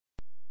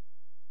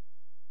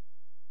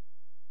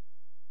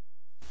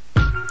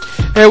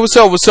Hey, what's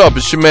up?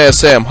 It's your man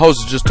Sam,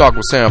 host of Just Talk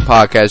with Sam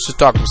podcast. Just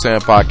Talk with Sam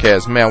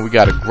podcast. Man, we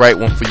got a great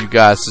one for you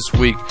guys this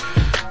week.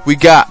 We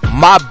got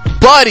my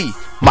buddy,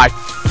 my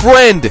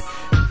friend,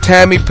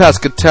 Tammy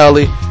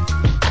Pescatelli,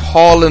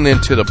 calling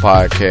into the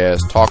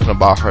podcast, talking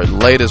about her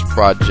latest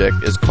project.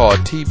 It's called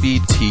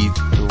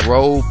TBT,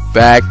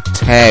 Throwback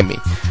Tammy.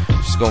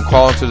 She's going to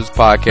call into this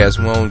podcast.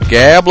 We won't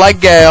gab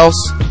like gals.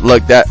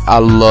 Look, that I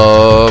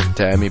love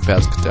Tammy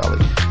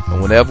Pescatelli.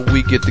 And whenever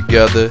we get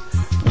together,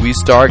 we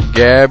start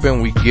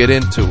gabbing, we get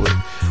into it.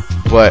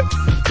 But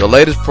the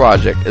latest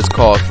project is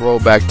called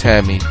Throwback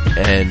Tammy,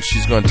 and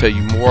she's going to tell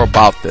you more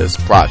about this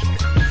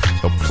project.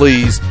 So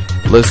please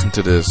listen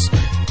to this.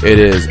 It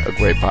is a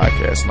great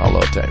podcast, and I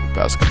love Tammy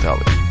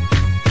Pescatelli.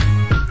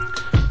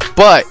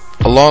 But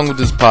along with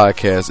this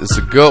podcast, it's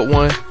a good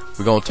one.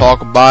 We're going to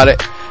talk about it.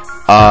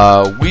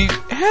 We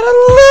had a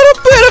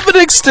little bit of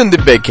an extended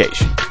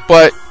vacation,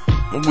 but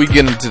we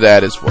get into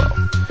that as well.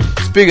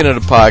 Speaking of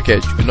the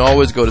podcast, you can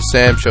always go to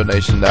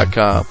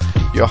samshownation.com,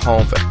 your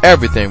home for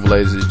everything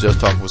related to the Just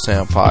Talk with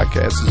Sam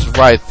podcast. It's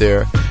right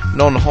there.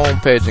 And on the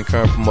homepage and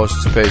current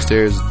promotions page,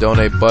 there is a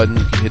donate button.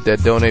 You can hit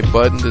that donate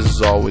button. This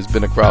has always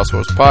been a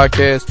crowdsourced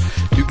podcast.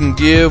 You can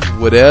give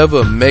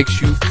whatever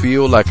makes you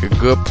feel like a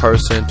good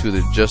person to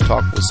the Just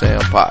Talk with Sam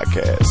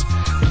podcast.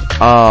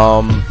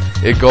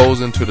 It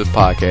goes into the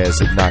podcast.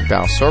 It knocked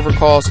down server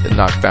costs. It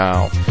knocked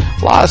down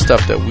a lot of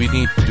stuff that we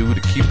need to do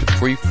to keep the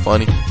free.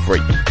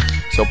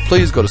 So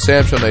please go to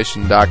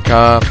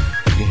samshownation.com.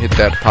 You can hit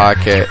that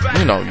podcast.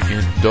 You can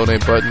hit the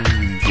donate button. You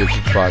can give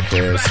the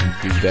podcast and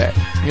do that.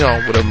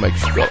 Whatever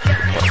makes you go.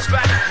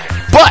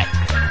 But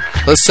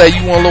let's say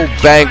you want a little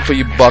bang for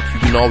your buck. You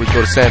can always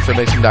go to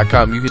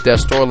samshownation.com. You hit that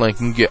store link.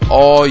 You can get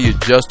all your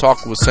Just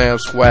Talking with Sam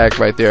swag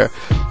right there.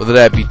 Whether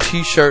that be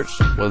t-shirts,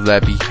 whether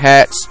that be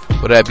hats,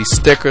 whether that be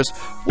stickers,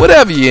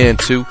 whatever you're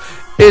into,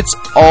 it's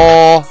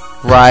all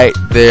right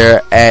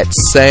there at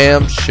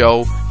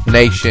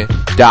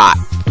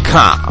samshownation.com.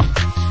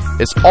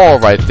 It's all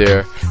right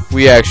there.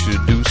 We ask you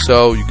to do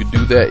so. You can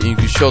do that, and you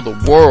can show the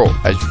world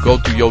as you go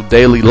through your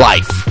daily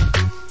life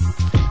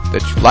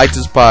that you like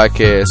this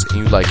podcast and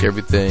you like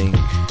everything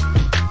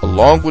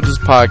along with this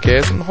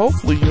podcast, and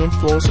hopefully you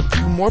influence a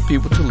few more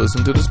people to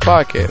listen to this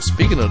podcast.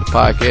 Speaking of the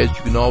podcast,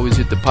 you can always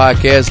hit the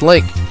podcast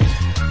link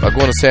by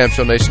going to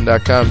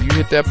samshownation.com. You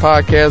hit that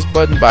podcast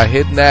button. By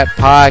hitting that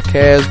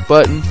podcast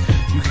button,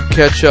 you can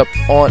catch up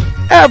on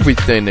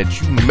everything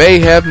that you may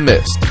have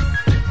missed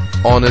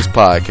on this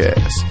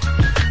podcast.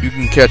 You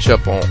can catch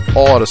up on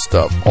all the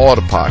stuff, all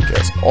the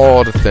podcasts,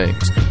 all the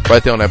things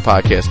right there on that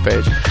podcast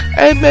page.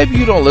 And maybe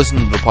you don't listen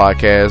to the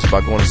podcast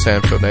by going to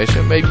Sam Show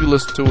Nation. Maybe you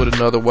listen to it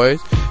in other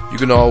ways. You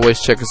can always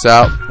check us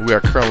out. We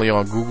are currently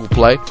on Google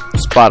Play,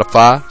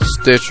 Spotify,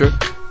 Stitcher,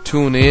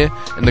 TuneIn,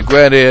 and the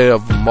granddaddy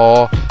of them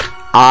all,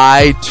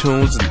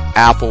 iTunes and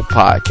Apple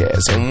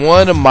Podcasts. And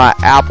one of my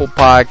Apple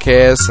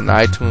Podcasts and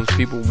iTunes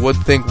people would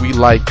think we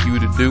like you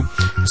to do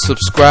is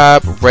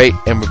subscribe, rate,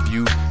 and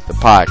review the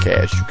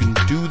podcast. You can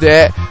do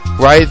that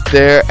right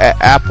there at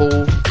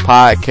Apple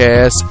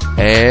Podcasts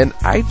and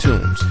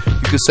iTunes.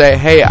 You can say,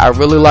 hey, I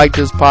really like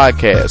this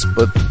podcast,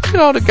 but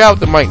the guy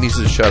with the mic needs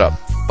to shut up.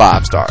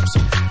 5 stars.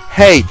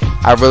 Hey,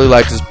 I really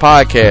like this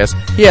podcast.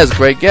 He has a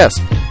great guest.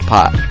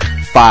 5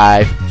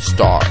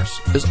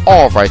 stars. It's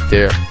all right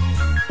there.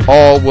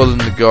 All willing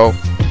to go,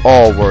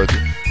 all worthy.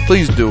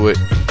 Please do it.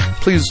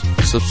 Please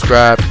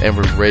subscribe and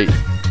rate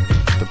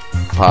the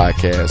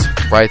podcast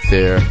right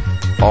there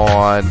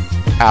on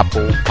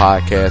Apple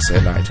Podcasts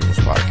and iTunes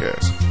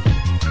Podcasts.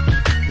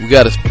 We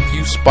got a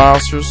few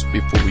sponsors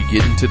before we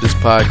get into this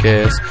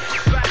podcast.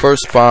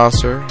 First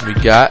sponsor we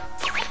got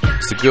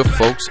is the good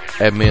folks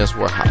at Men's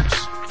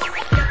Wearhouse.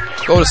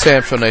 Go to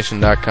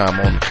samshownation.com.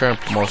 On the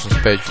current promotions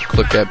page, you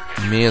click that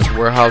Men's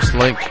Wearhouse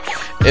link.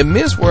 And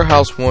Men's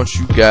Wearhouse wants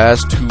you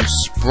guys to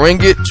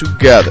spring it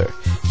together.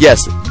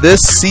 Yes, this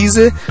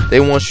season, they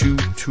want you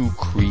to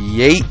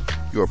create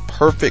your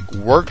perfect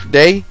work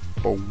day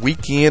or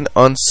weekend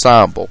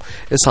ensemble.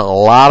 It's a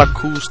lot of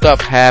cool stuff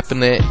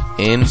happening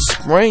in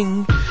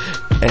spring,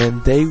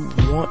 and they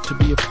want to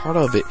be a part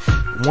of it.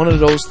 One of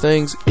those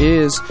things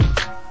is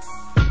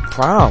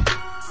prom.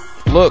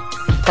 Look,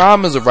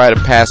 prom is a rite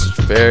of passage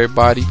for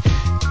everybody,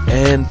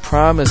 and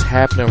prom is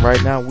happening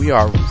right now. We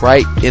are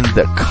right in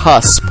the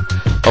cusp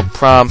of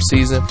prom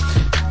season,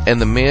 and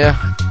the Men's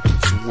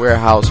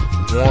Wearhouse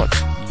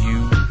wants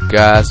you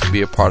guys to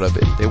be a part of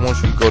it. They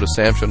want you to go to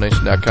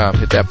samshownation.com,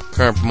 hit that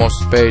current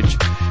promotions page,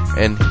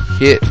 and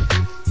hit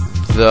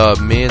the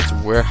Men's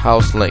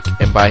Wearhouse link.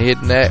 And by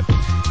hitting that,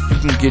 you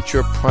can get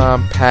your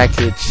prom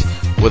package,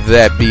 whether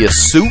that be a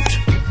suit,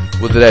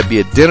 whether that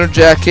be a dinner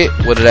jacket,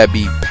 whether that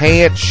be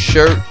pants,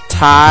 shirt,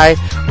 tie,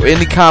 or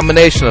any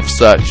combination of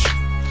such,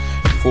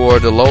 for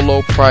the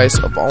low price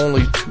of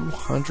only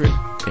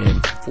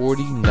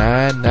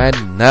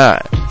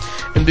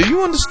 $249.99. And do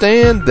you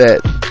understand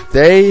that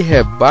they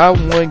have buy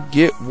one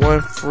get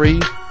one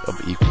free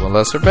of equal and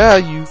lesser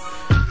value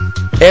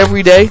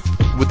every day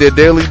with their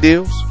daily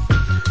deals?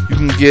 You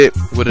can get,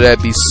 whether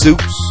that be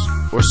suits,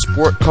 or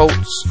sport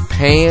coats,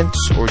 pants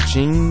or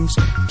jeans,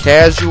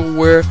 casual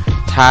wear,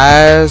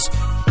 ties,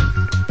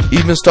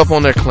 even stuff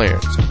on their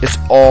clearance. It's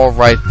all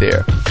right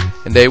there.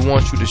 And they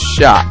want you to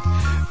shop.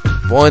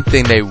 One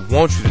thing they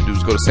want you to do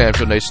is go to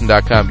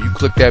samshownation.com. You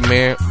click that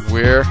man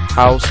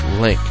warehouse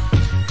link.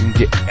 You can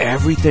get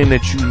everything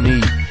that you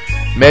need.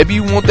 Maybe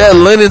you want that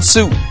linen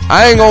suit.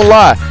 I ain't gonna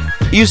lie.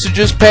 Easter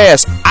just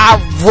passed. I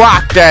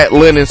rock that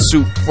linen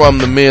suit from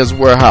the Men's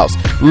Warehouse.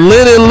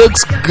 Linen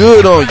looks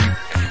good on you.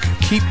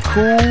 Keep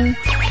cool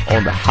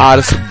on the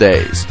hottest of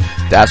days.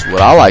 That's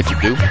what I like to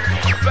do.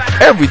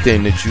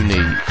 Everything that you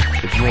need.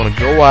 If you want to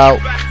go out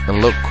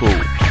and look cool,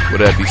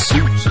 whether that be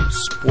suits,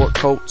 sport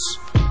coats,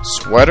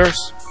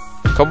 sweaters.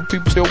 A couple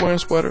people still wearing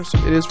sweaters.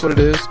 It is what it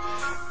is.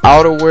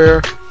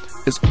 Outerwear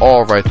is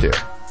all right there.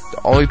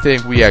 The only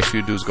thing we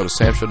actually do is go to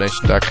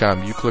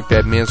samshownation.com. You click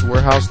that Men's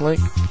Warehouse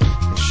link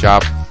and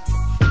shop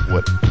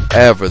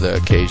whatever the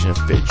occasion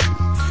fits you.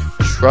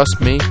 Trust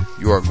me,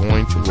 you are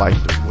going to like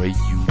the way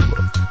you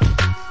look.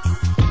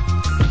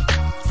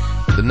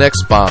 The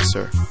next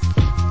sponsor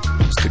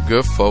is the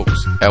good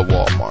folks at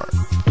Walmart.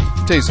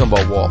 I'll tell you something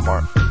about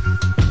Walmart.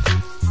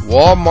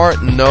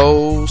 Walmart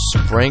knows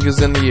spring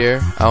is in the air.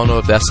 I don't know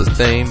if that's a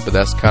thing, but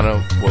that's kind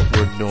of what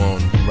we're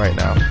doing right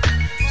now.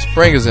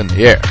 Spring is in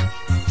the air,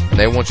 and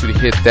they want you to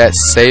hit that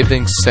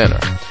savings center.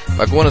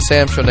 By going to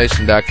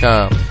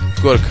samshownation.com,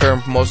 you go to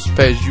current promotions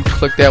page, you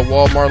click that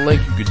Walmart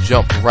link, you can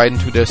jump right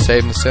into their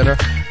savings center,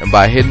 and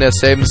by hitting that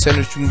savings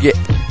center, you can get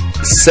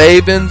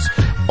savings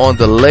on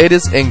the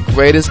latest and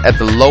greatest at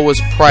the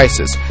lowest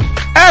prices.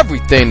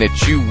 Everything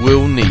that you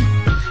will need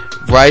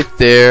right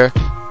there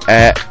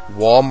at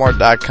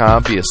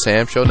Walmart.com via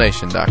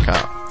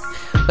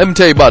SamShowNation.com. Let me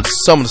tell you about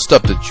some of the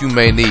stuff that you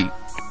may need.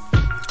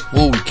 Who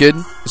are we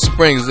kidding? The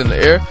spring is in the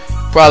air.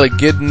 You're probably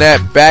getting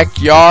that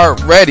backyard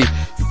ready.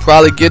 You're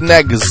probably getting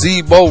that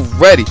gazebo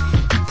ready.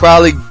 You're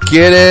probably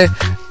getting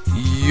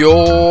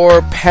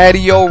your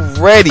patio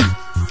ready.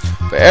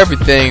 For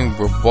everything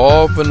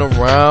revolving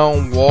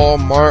around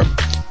Walmart,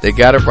 they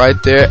got it right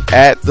there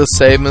at the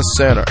Savings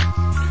Center.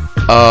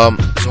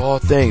 It's all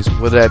things,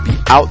 whether that be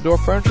outdoor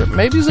furniture,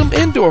 maybe some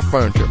indoor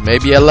furniture,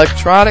 maybe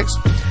electronics,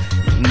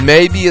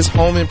 maybe it's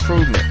home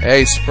improvement.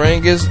 Hey,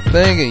 spring is the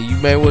thing, and you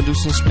may want to do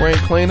some spring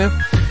cleaning,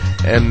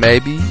 and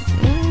maybe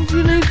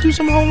you need to do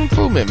some home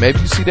improvement. Maybe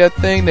you see that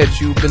thing that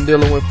you've been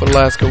dealing with for the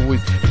last couple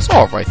weeks. It's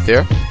all right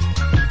there.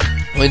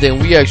 Only thing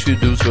we actually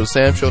do is go to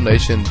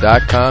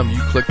samshownation.com. You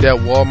click that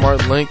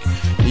Walmart link,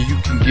 and you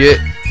can get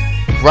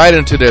right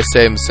into their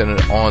savings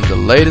center on the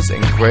latest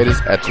and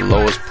greatest at the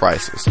lowest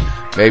prices.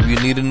 Maybe you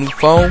need a new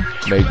phone.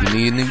 Maybe you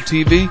need a new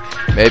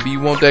TV. Maybe you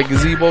want that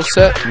gazebo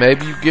set.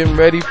 Maybe you're getting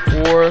ready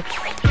for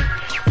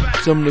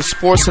some of the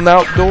sports and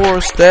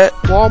outdoors that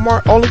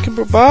Walmart only can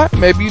provide.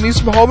 Maybe you need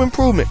some home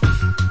improvement.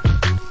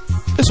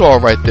 It's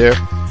all right there.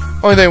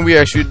 Only thing we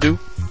ask you to do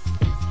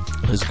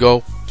is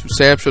go to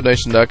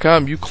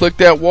samshownation.com. You click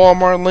that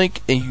Walmart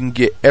link and you can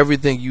get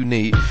everything you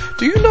need.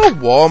 Do you know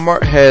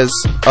Walmart has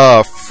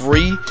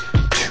free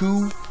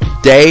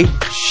 2-day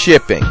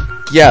shipping?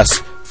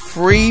 Yes,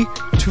 free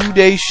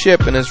 2-day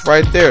shipping is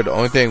right there. The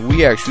only thing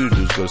we ask you to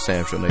do is go to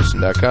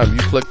samshownation.com. You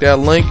click that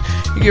link,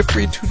 you get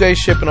free 2-day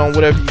shipping on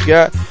whatever you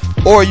got,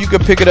 or you can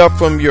pick it up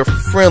from your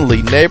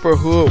friendly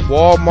neighborhood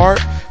Walmart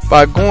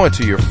by going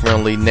to your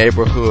friendly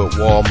neighborhood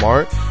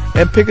Walmart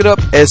and pick it up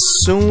as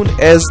soon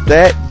as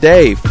that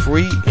day.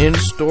 Free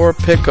in-store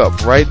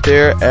pickup right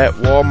there at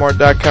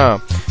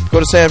walmart.com. Go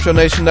to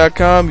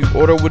samshownation.com. You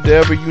order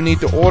whatever you need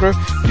to order.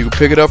 You can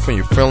pick it up from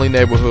your friendly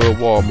neighborhood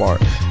Walmart.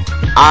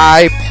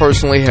 I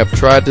personally have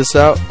tried this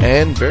out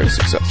and very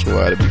successful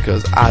at it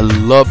because I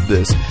love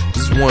this.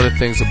 This is one of the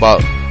things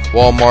about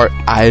Walmart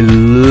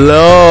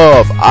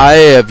I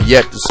have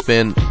yet to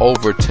spend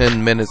over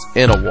 10 minutes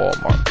in a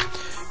Walmart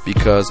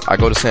because I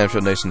go to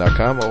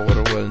samshownation.com, I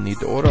order what I need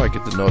to order, I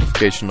get the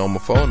notification on my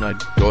phone, and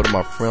I go to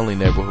my friendly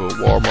neighborhood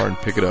Walmart and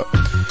pick it up.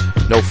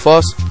 No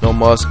fuss, no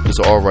muss, it's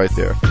all right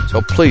there.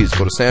 So please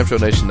go to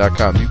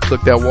samshownation.com. You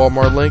click that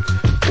Walmart link,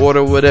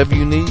 order whatever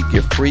you need,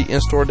 get free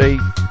in-store day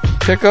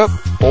pickup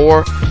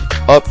or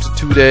up to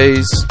 2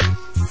 days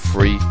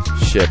free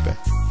shipping.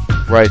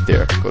 Right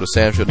there. Go to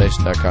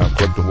samshownation.com,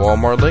 click the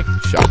Walmart link,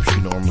 shop as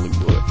you normally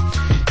would.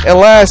 And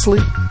lastly,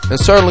 and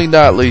certainly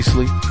not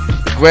leastly,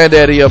 the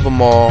granddaddy of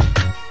them all,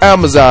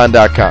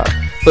 Amazon.com.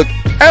 Look,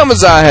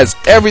 Amazon has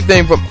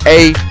everything from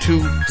A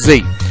to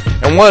Z.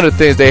 And one of the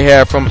things they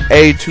have from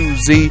A to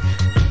Z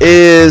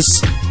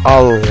is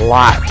a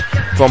lot.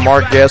 From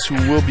our guest who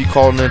will be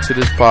calling into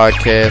this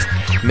podcast,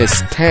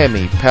 Miss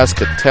Tammy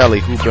Pescatelli,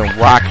 who's been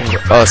rocking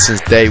with us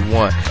since day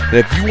one. And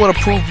if you want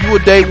to prove you a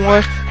day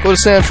one, go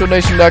to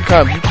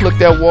samshownation.com. You click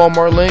that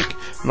Walmart link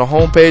on the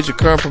homepage, the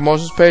current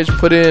promotions page,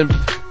 put in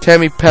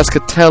Tammy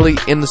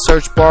Pescatelli in the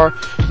search bar.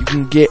 You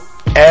can get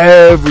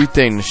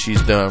everything that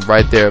she's done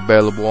right there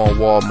available on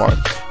Walmart.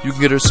 You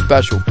can get her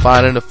special,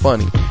 Finding the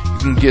Funny. You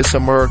can get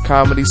some of her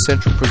Comedy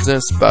Central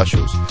Presents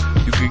specials.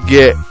 You can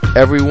get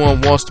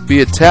Everyone Wants to Be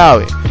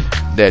Italian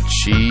that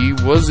she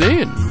was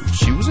in.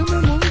 She was in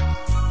that movie.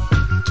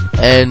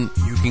 And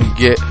you can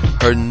get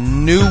her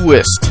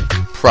newest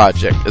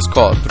project. It's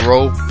called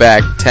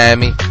Throwback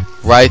Tammy,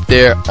 right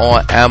there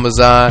on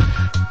Amazon.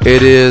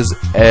 It is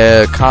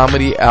a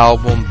comedy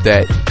album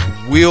that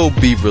will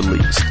be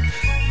released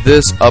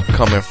this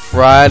upcoming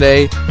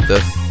Friday, the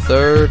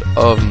 3rd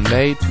of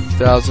May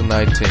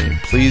 2019.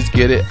 Please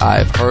get it.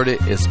 I've heard it.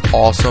 It's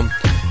awesome.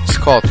 It's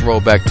called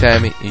Throwback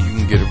Tammy, and you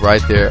can get it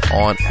right there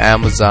on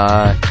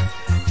Amazon.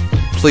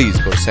 Please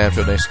go to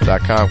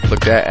samshownation.com, click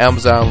that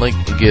Amazon link,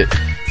 and get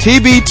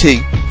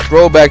TBT,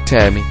 Throwback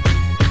Tammy,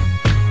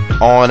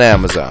 on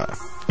Amazon.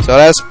 So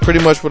that's pretty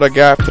much what I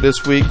got for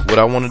this week. What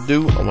I want to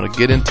do, I want to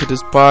get into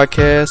this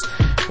podcast,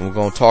 and we're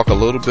going to talk a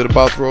little bit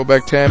about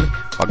Throwback Tammy.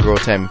 My girl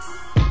Tammy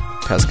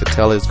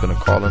Pescatelli is going to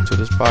call into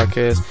this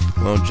podcast.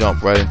 We're going to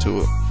jump right into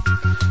it.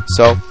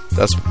 So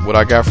that's what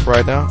I got for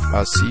right now.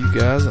 I'll see you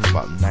guys in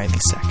about 90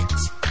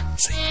 seconds.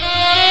 See you.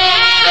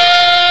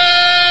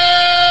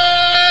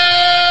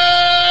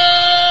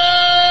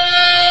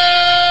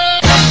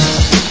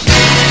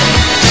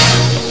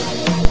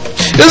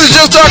 This is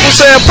Just Talk with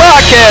Sam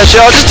Podcast,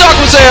 y'all. Just Talk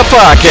with Sam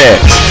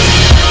Podcast.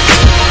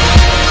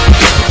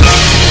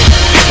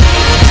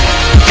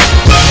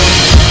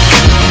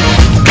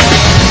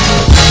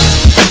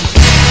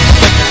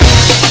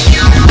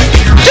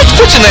 Just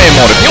put your name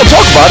on it. If you don't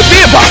talk about it, be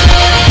about it.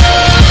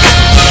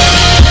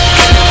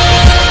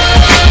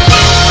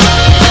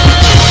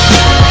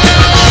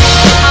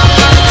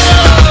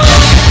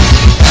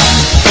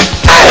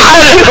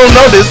 I don't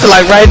know this till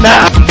like right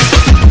now.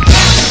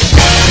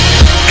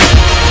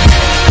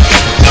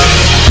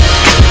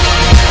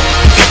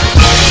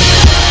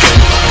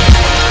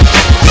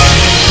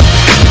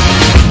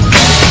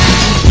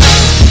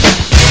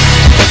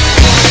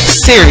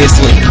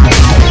 Seriously.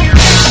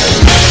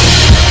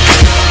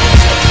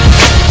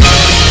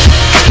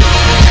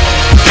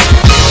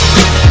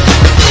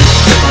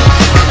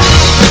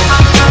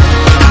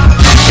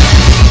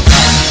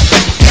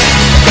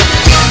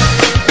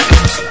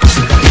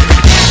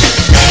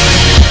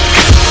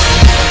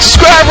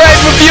 Subscribe, rate,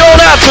 and review on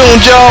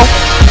iTunes, y'all.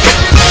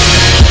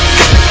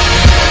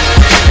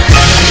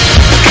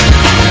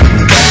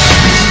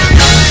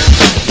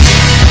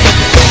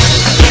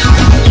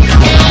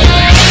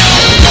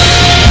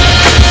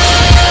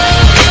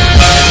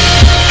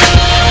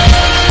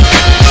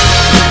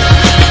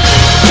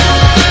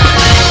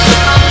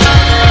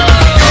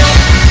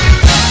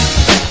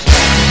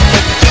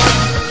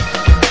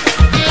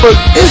 But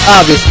it's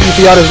obvious, if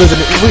y'all just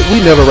listen,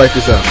 we never write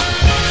this out.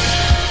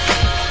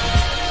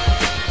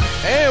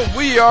 And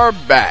we are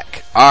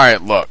back.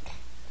 Alright, look.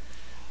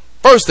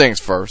 First things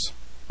first.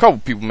 A couple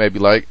people may be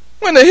like,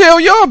 when the hell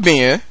y'all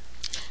been?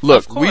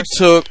 Look, we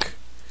took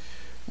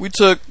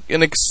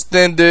an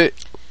extended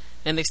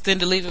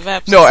leave of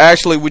absence. No,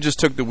 actually we just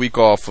took the week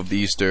off of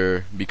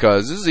Easter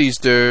because it's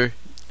Easter.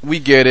 We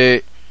get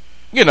it.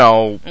 You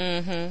know,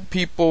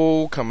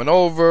 people coming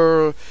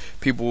over,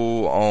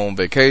 people on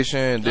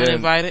vacation.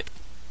 Uninvited.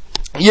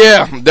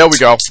 Yeah, there we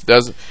go.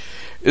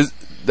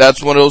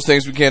 That's one of those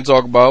things we can't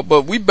talk about.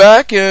 But we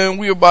back, and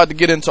we're about to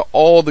get into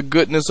all the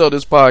goodness of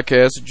this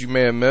podcast that you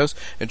may have missed.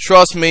 And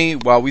trust me,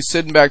 while we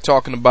sitting back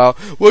talking about,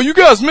 well, you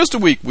guys missed a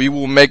week, we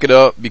will make it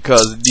up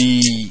because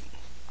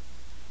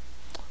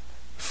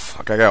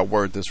I gotta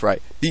word this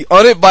right. The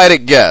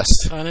uninvited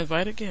guest.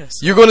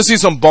 You're going to see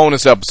some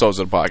bonus episodes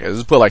of the podcast.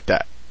 Let's put it like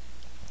that.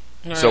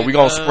 Right, so we're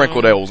going to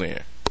sprinkle those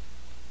in.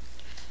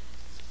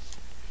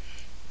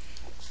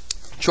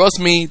 Trust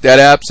me, that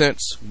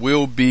absence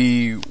will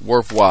be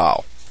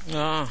worthwhile.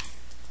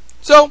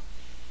 So,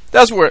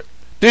 that's where...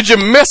 Did you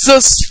miss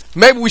us?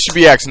 Maybe we should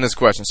be asking this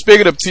question.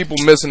 Speaking of people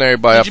missing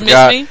everybody, I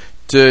forgot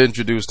to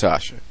introduce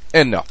Tasha.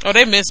 And no. Oh,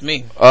 they missed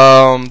me.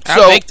 I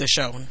make the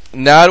show.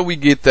 Now that we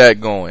get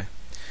that going,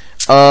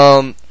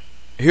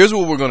 here's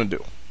what we're going to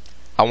do.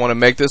 I want to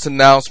make this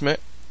announcement.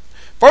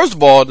 First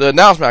of all, the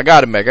announcement I got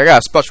to make, I got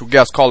a special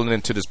guest calling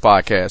into this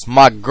podcast.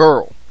 My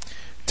girl,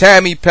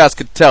 Tammy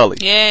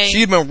Pescatelli. Yay.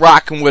 She's been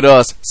rocking with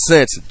us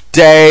since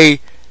day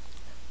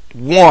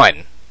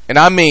one. And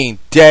I mean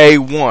day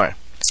one.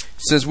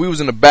 Since we was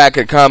in the back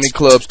at comedy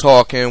clubs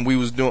talking,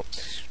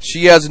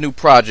 she has a new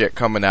project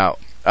coming out.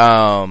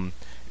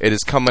 It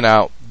is coming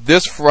out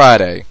this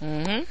Friday.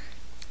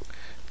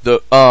 The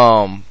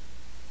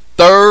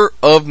 3rd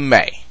of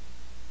May.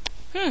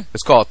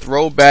 It's called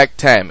Throwback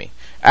Tammy.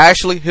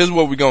 Actually, here's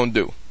what we're going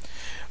to do.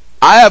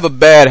 I have a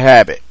bad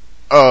habit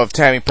of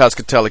Tammy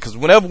Pescatelli because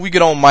whenever we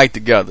get on mic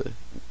together,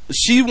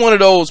 she's one of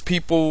those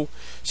people,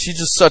 she's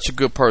just such a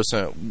good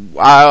person.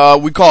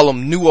 We call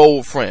them new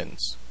old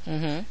friends.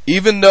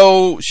 Even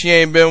though she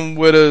ain't been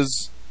with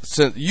us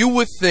since, you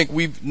would think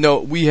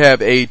we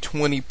have a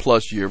 20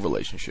 plus year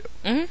relationship.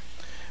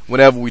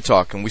 Whenever we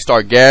talk and we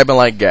start gabbing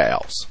like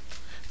gals.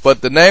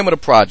 But the name of the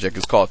project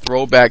is called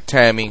Throwback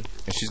Tammy,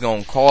 and she's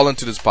going to call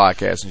into this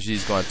podcast, and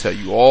she's going to tell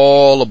you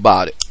all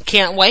about it.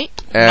 Can't wait.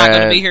 I'm not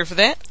going to be here for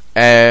that.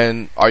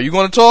 And are you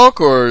going to talk,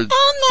 or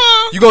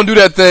no. You going to do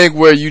that thing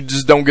where you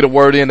just don't get a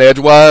word in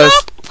edgewise? No,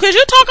 because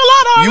you talk a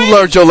lot already. You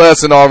learned your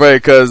lesson already,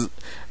 because...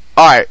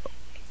 Alright,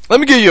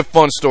 let me give you a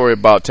fun story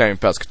about Tammy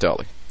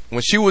Pescatelli.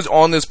 when she was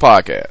on this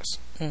podcast,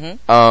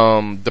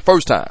 the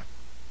first time,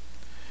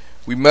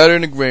 we met her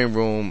in the green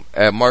room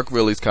at Mark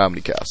Riley's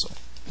Comedy Castle.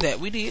 That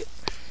we did.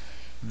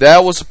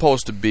 That was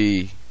supposed to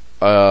be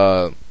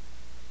a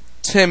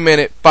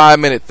 10-minute,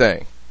 5-minute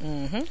thing.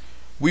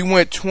 We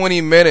went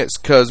 20 minutes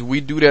because we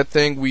do that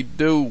thing we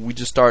do. We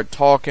just start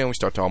talking. We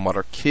start talking about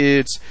our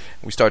kids.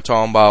 We start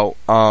talking about,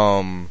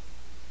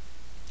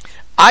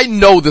 I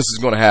know this is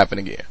going to happen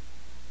again.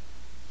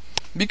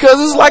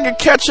 Because it's like a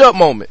catch-up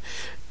moment.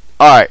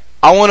 Alright,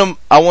 I want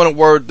to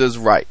word this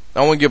right.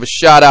 I want to give a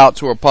shout out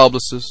to our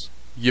publicist.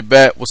 You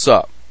bet, what's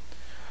up?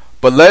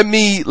 But let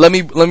me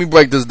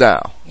break this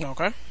down.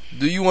 Okay.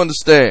 Do you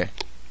understand?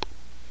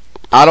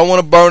 I don't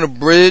want to burn a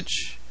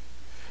bridge.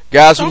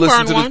 Guys who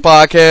listen to this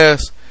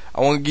podcast,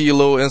 I want to give you a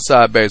little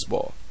inside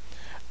baseball.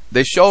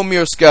 They showed me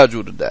her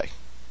schedule today.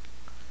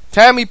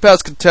 Tammy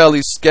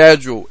Pescatelli's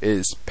schedule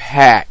is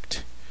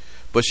packed.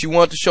 But she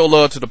wanted to show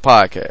love to the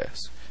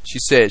podcast. She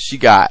said she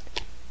got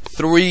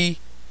 3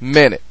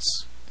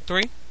 minutes.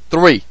 3?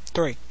 3.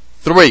 3.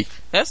 3.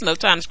 That's enough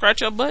time to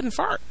scratch your butt and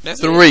fart.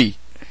 That's 3.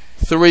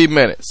 3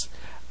 minutes.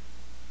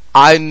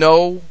 I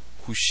know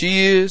who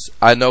she is.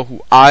 I know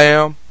who I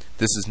am.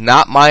 This is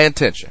not my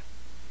intention.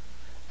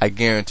 I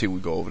guarantee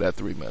we go over that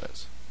 3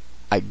 minutes.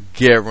 I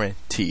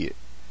guarantee it.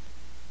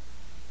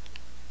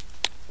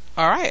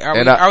 All right. Are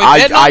we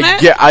betting on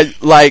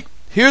that?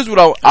 Here's what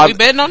Are we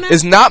betting on that?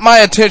 It's not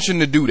my intention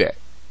to do that.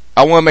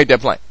 I want to make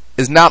that plain.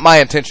 It's not my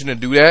intention to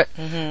do that.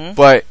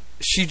 But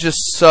she's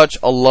just such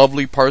a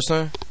lovely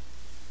person.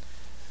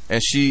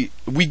 And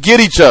we get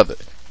each other.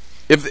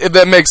 If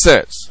that makes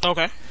sense.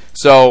 Okay.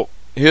 So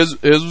here's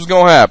what's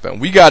gonna happen.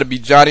 We got to be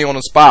Johnny on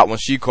the spot when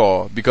she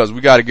called because we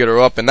got to get her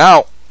up and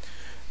out.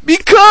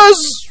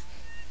 Because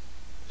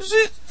this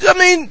is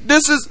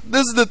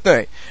the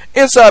thing.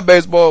 Inside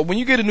baseball, when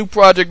you get a new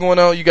project going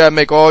on, you gotta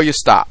make all your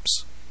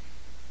stops.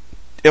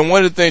 And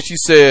one of the things she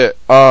said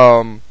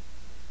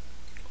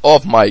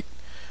off mic,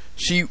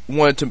 she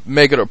wanted to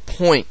make it a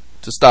point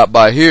to stop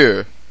by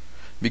here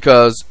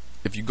because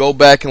if you go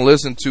back and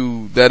listen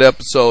to that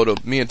episode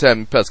of me and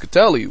Tammy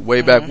Pescatelli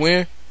way back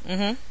when,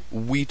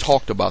 we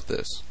talked about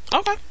this.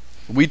 Okay.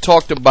 We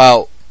talked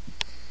about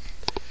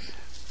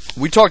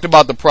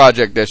the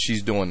project that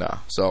she's doing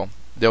now. So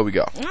there we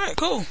go. All right,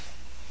 cool.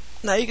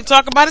 Now you can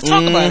talk about it.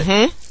 Talk about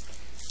it.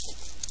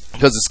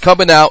 Because it's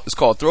coming out. It's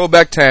called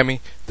Throwback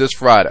Tammy this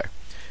Friday.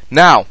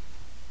 Now,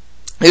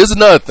 here's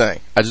another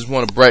thing. I just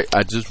want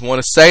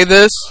to say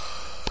this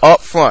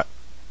up front.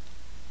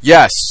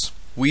 Yes,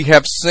 we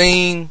have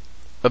seen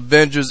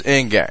Avengers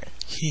Endgame.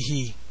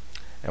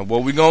 And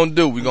what we're going to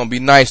do, we're going to be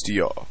nice to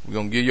y'all. We're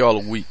going to give y'all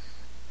a week.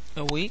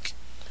 A week?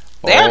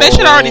 They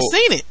should already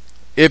seen it.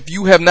 If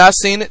you have not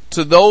seen it,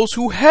 to those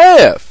who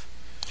have.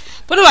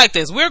 Put it like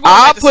this. We're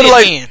going to see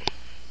it again.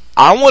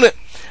 I'm going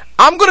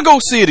to go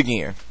see it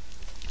again.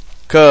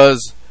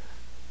 Because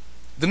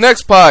the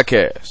next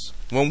podcast,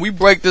 when we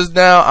break this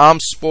down, I'm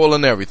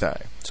spoiling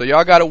everything. So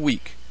y'all got a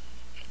week.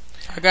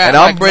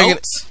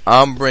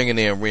 I'm bringing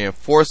in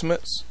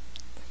reinforcements.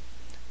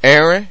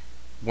 Aaron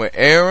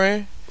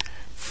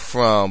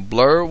from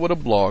Blurred with a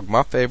Blog,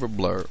 my favorite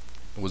Blurred,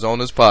 was on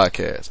this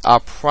podcast. I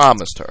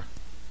promised her.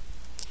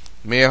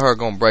 Me and her are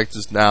going to break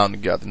this down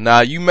together. Now,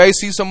 you may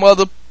see some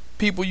other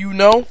people you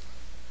know.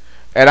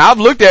 And I've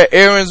looked at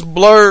Aaron's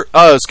Blurred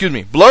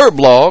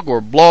blog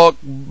or Blurred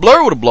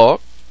with a Blog.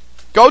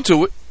 Go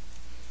to it.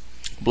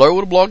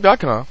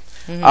 blurredwithablog.com.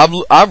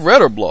 I've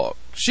read her blog.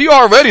 She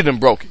already done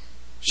broke it.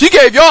 She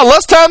gave y'all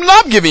less time than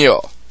I'm giving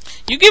y'all.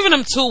 You giving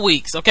them 2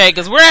 weeks, okay?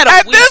 Because we're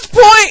at week. This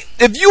point,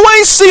 if you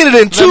ain't seen it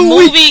in 2 weeks, the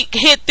movie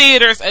hit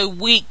theaters a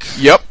week.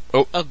 Yep.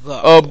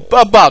 Ago.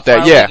 About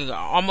that, yeah.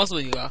 Almost a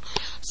week ago.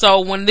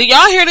 So when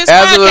y'all hear this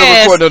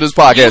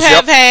podcast, you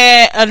have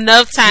had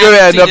enough time. You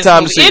had enough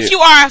time to see it. If you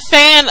are a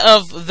fan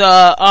of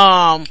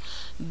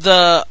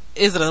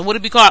would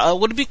it be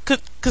called? Would it be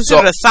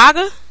considered a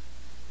saga?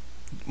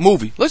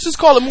 Movie. Let's just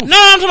call it movie. No,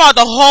 I'm talking about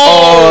the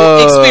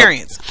whole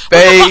experience.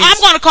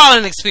 I'm going to call it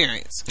an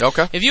experience.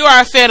 Okay. If you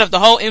are a fan of the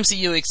whole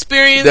MCU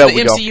experience, the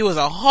MCU as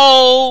a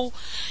whole,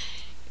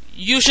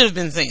 you should have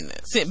been seeing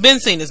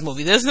this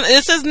movie. This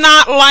is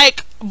not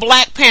like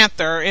Black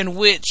Panther, in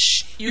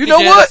which you know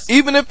what?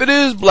 Even if it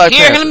is Black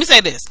Panther, let me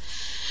say this: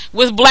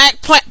 with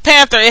Black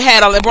Panther,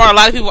 it brought a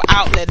lot of people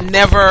out that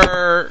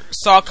never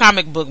saw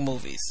comic book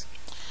movies.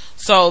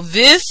 So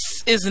this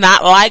is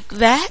not like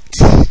that.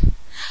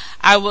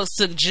 I would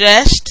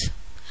suggest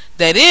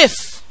that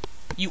if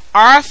you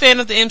are a fan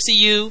of the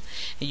MCU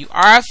and you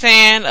are a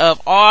fan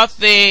of all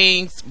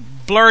things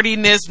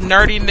blurtiness,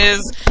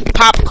 nerdiness,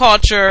 pop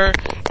culture,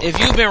 if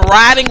you've been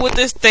riding with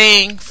this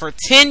thing for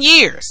 10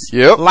 years,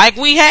 like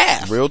we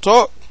have, real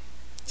talk,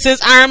 since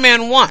Iron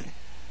Man 1,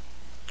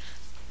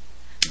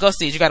 go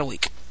see it. You got a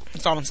week.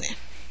 That's all I'm saying.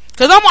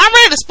 Because I'm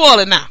ready to spoil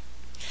it now.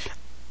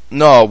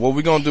 No, what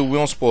we're going to do, we're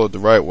going to spoil it the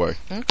right way.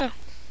 Okay.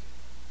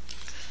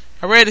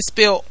 I'm ready to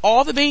spill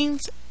all the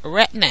beans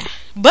right now.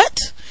 But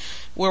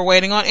we're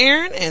waiting on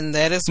Erin, and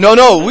that is...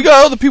 No, we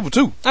got other people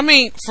too. I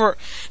mean,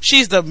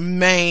 she's the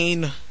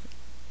main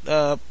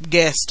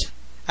guest.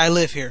 I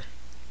live here.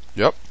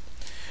 Yep.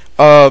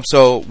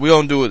 So we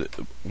gonna do it.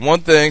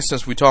 One thing,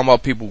 since we talking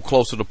about people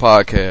close to the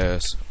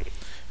podcast,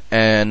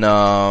 and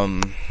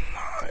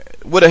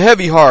with a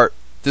heavy heart,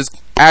 this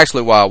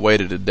actually why I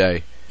waited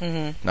today.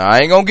 Mm-hmm. Now I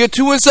ain't gonna get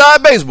too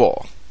inside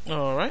baseball.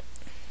 All right.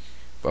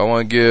 But I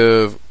want to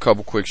give a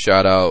couple quick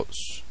shout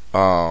outs.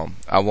 I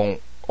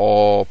want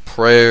all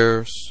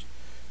prayers.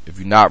 If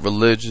you're not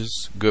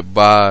religious, good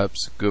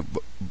vibes, good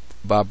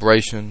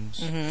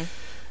vibrations,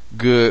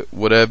 good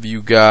whatever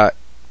you got.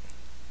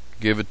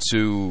 Give it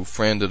to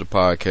friend of the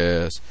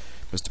podcast,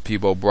 Mr.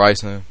 Peebo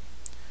Bryson.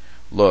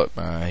 Look,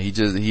 man,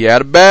 he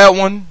had a bad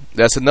one.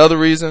 That's another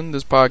reason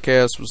this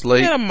podcast was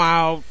late. He had a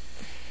mild.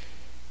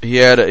 He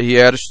had a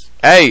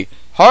hey,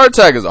 heart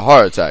attack is a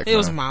heart attack. It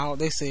was mild.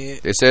 They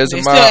said. They said it's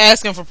they a mild. Still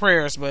asking for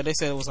prayers, but they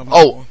said it was a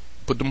mild one.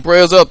 Put them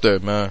prayers up there,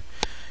 man.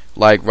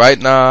 Like right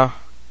now,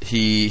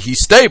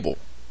 he's stable.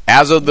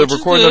 As of the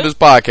recording of this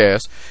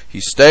podcast,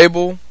 he's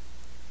stable.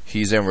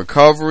 He's in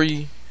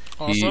recovery.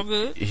 Also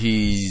good.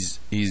 He's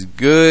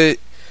good,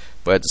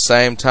 but at the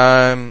same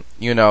time,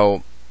 you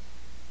know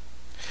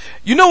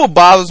what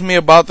bothers me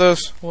about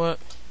this? What?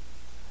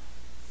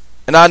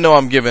 And I know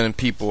I'm giving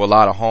people a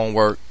lot of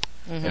homework,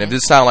 and if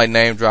this sounds like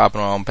name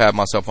dropping, I'm patting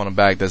myself on the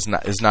back. It's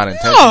not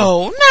intentional.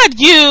 No, not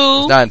you.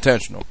 It's not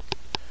intentional.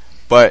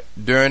 But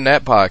during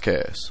that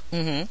podcast,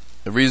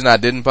 the reason I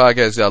didn't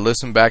podcast is I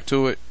listened back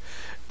to it.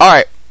 All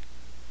right,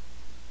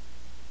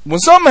 when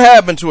something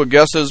happened to a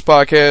guest of this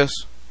podcast,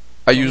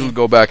 I usually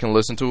go back and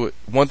listen to it.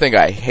 One thing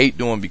I hate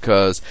doing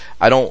because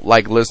I don't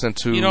like listening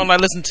to... You don't like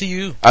listening to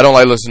you. I don't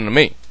like listening to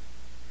me.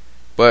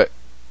 But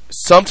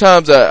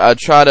sometimes I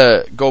try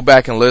to go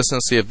back and listen,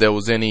 see if there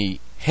was any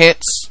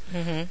hints,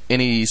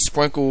 any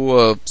sprinkle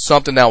of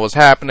something that was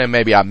happening.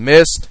 Maybe I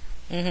missed.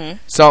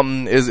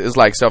 Something is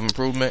like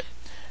self-improvement.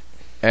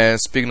 And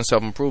speaking of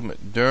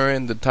self-improvement,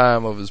 during the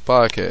time of his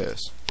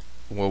podcast,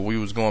 where we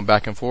was going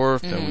back and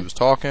forth and we was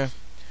talking...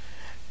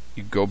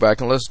 You go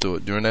back and listen to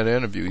it. During that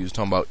interview, he was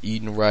talking about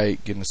eating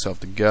right, getting himself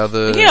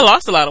together. He had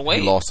lost a lot of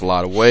weight. He lost a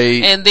lot of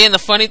weight. And then the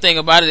funny thing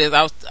about it is,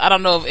 I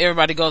don't know if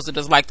everybody goes to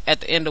this, like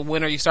at the end of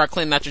winter, you start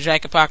cleaning out your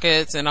jacket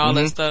pockets and all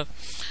that stuff.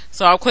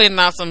 So I'm cleaning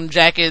out some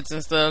jackets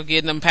and stuff,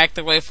 getting them packed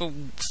away for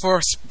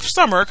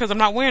summer because I'm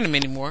not wearing them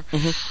anymore.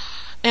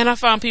 And I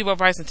found Peebo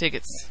Bryson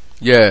tickets.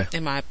 Yeah.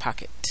 In my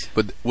pocket.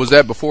 But was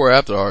that before or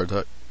after the heart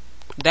attack?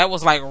 That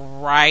was like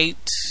right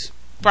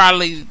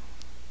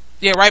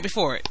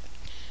before it.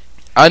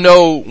 I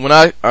know when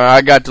I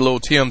got the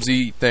little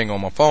TMZ thing on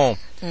my phone,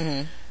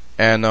 and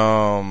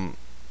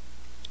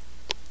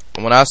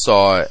when I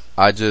saw it,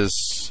 I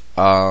just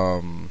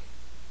man,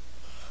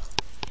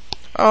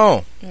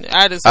 I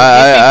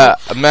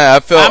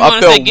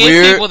felt give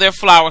weird. People their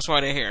flowers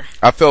while they're here.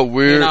 I felt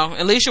weird. You know,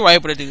 at least you were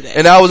able to do that,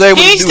 and I was able.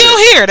 He's to do still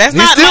that. here. That's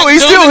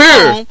he's still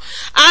here.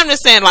 I'm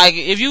just saying, like,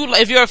 if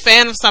you're a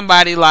fan of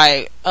somebody,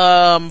 like,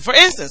 for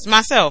instance,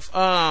 myself,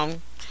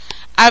 I'm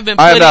not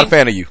a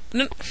fan of you.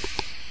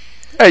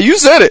 Hey, you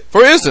said it.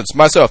 For instance,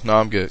 myself. No,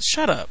 I'm good.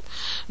 Shut up.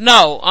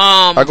 No.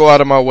 I go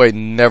out of my way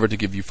never to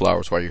give you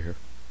flowers while you're here.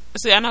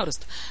 See, I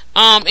noticed.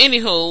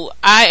 Anywho,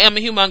 I am a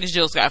humongous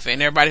Jill Scott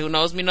fan. Everybody who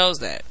knows me knows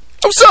that.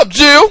 What's up,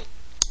 Jill?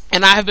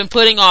 And I have been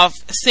putting off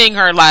seeing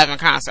her live in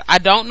concert. I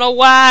don't know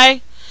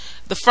why.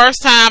 The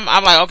first time,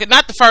 I'm like, okay,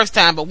 not the first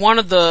time, but one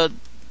of the,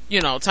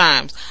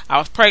 times I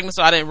was pregnant,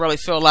 so I didn't really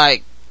feel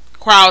like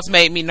crowds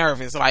made me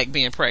nervous, like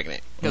being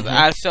pregnant, because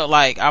I felt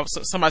like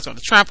somebody's going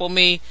to trample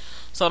me.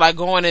 So, like,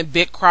 going in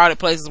big crowded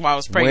places while I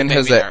was pregnant. When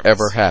has that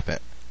ever happened?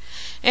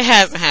 It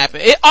hasn't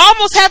happened. It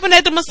almost happened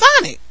at the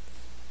Masonic.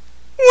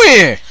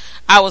 When?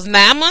 I was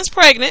 9 months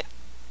pregnant,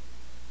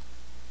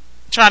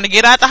 trying to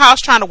get out the house,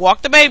 trying to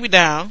walk the baby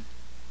down,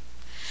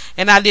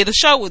 and I did a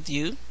show with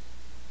you.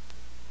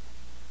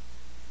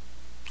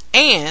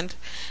 And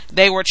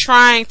they were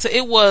trying to,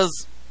 it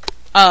was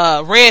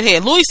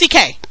Redhead, Louis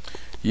C.K.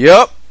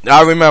 Yep.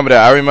 I remember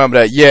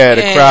that. Yeah,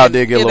 the crowd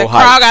did get a little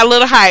hype. The crowd got a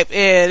little hype,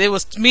 and it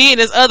was me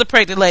and this other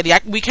pregnant lady.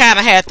 We kind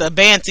of had to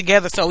band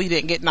together so we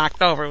didn't get knocked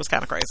over. It was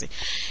kind of crazy.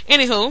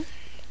 Anywho,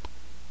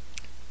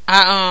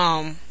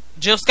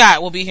 Jill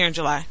Scott will be here in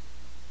July,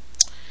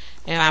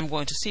 and I'm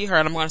going to see her,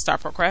 and I'm going to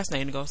start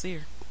procrastinating to go see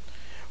her.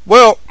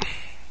 Well,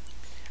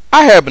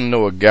 I happen to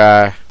know a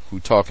guy who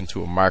talking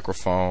to a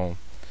microphone.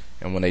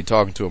 And when they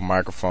talking to a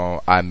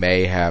microphone, I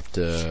may have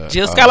to...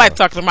 Jill Scott like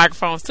talking to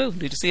microphones, too.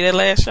 Did you see that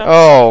last show?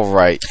 Oh,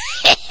 right.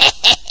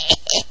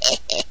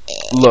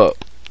 Look,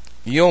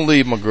 you don't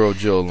leave my girl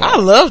Jill alone. I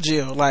love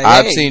Jill. Like,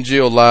 I've seen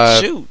Jill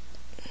live. Shoot.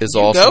 It's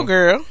awesome. Go,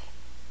 girl.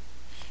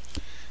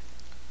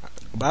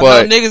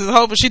 But niggas is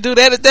hoping she do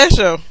that at that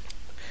show.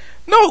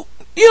 No,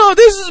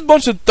 this is a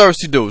bunch of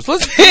thirsty dudes.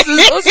 Let's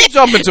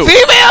jump into it.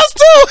 Females,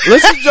 too.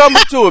 Let's just jump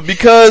into it,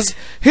 because...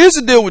 Here's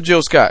the deal with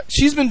Jill Scott.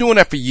 She's been doing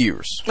that for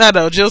years. I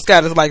know. Jill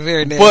Scott is like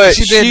very nasty. But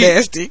she's been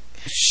nasty.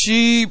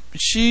 She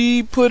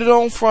put it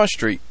on Front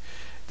Street.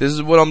 This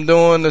is what I'm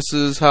doing. This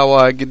is how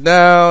I get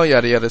down.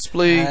 Yada yada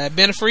splee. I've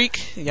been a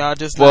freak. Y'all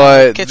just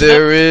but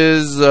there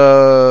is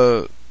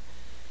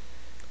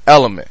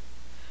element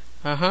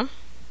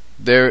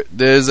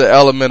there's an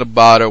element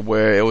about her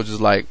where it was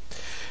just like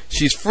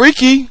she's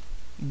freaky,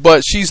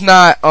 but she's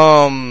not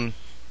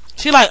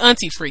she like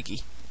auntie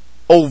freaky.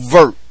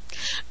 Overt.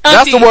 Auntie,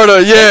 that's the word.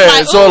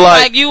 Like, so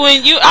like you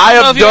and you. I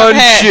have done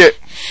shit.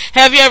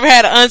 Have you ever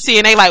had an auntie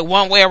and they like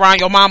one way around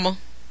your mama,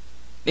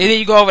 and then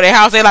you go over their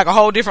house, they like a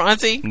whole different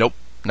auntie? Nope,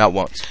 not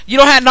once. You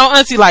don't have no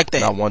auntie like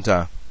that. Not one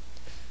time.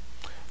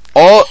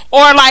 Or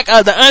like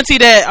the auntie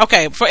that,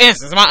 okay, for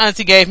instance, my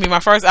auntie gave me my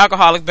first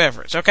alcoholic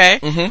beverage.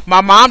 Okay,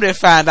 my mom didn't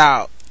find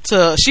out.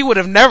 She would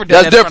have never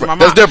done that. Different.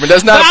 That's different.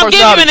 That's not a personality.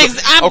 I'm giving you an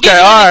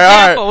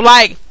example.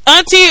 Like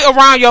auntie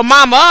around your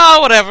mama,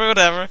 whatever.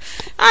 I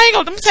ain't gonna.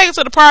 I'm gonna take her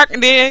to the park,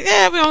 and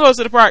then we gonna go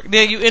to the park.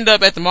 Then you end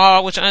up at the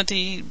mall with your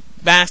auntie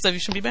buying stuff you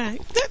shouldn't be buying.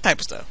 That type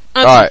of stuff.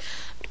 Auntie. All right.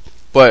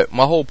 But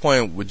my whole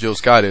point with Jill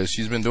Scott is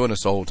she's been doing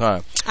this the whole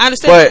time. I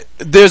understand.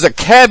 But there's a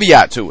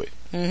caveat to it.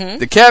 Mm-hmm.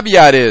 The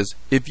caveat is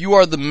if you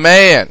are the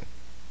man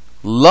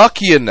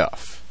lucky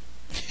enough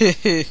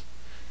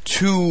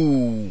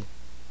to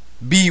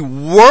be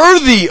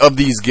worthy of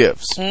these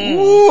gifts.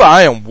 Ooh,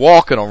 I am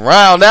walking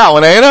around that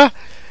one, ain't I?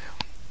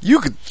 You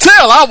could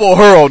tell I want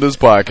her on this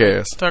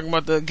podcast. Talking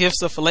about the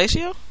gifts of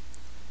fellatio?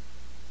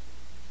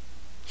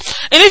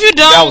 And if you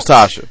don't... That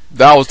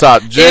was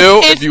Tasha.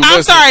 Jill, if you listen...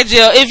 I'm sorry,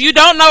 Jill. If you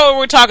don't know what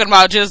we're talking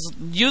about, just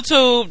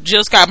YouTube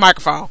Jill Scott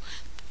microphone,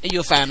 and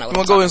you'll find out what you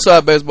want to go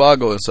inside baseball? I'll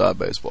go inside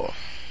baseball.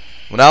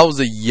 When I was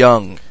a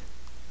young,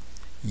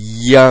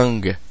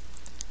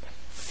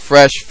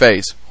 fresh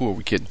face... Who are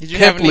we kidding?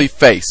 Pimply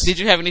face. Did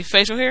you have any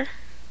facial hair?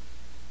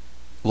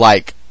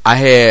 Like, I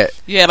had...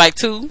 You had like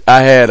 2?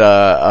 I had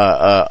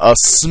a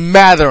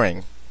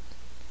smattering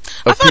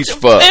of peach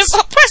fuzz.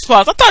 Press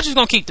pause. I thought you was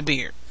going to keep the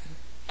beard.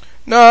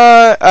 No,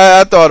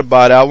 I thought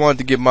about it. I wanted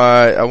to get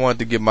my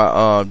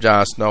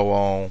Jon Snow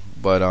on,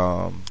 but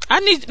I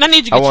need you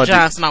to get your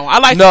Jon Snow on. I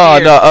like no.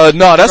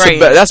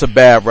 That's a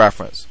bad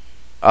reference.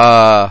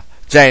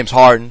 James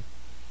Harden.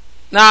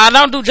 Nah,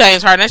 don't do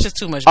James Harden. That's just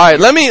too much. All right,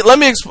 let me.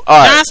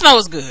 Jon Snow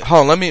is good.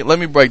 Hold on, let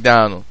me break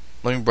down.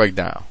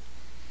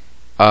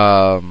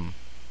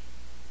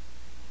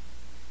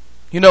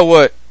 You know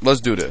what?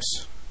 Let's do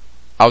this.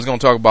 I was gonna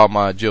talk about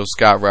my Jill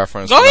Scott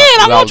reference. Go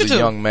ahead. I want you to. I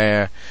was a young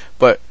man,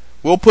 but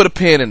we'll put a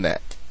pin in that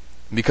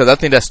because I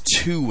think that's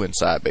 2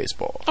 inside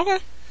baseball. Okay.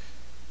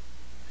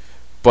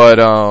 But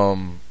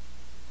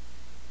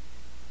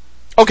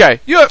okay,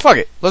 fuck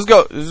it. Let's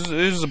go. This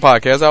is a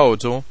podcast. I owe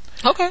it to him.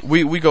 Okay.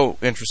 We go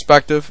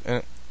introspective.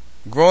 And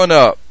growing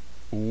up,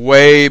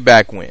 way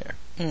back when,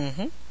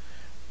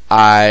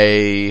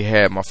 I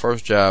had my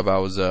first job. I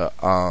was a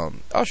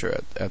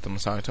usher at the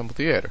Masonic Temple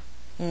Theater.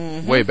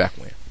 Way back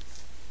when.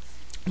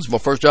 It was my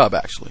first job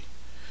actually.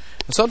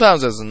 And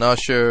sometimes as an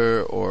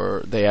usher,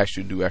 or they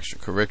actually do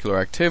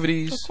extracurricular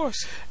activities. Of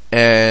course.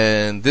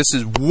 And this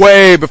is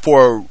way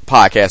before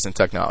podcasting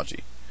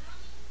technology.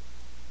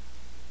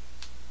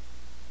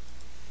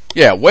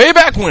 Yeah, way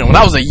back when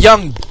I was a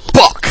young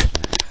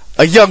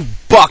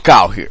buck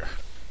out here.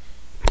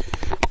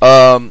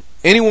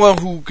 Anyone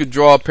who could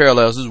draw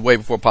parallels, this is way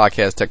before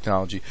podcast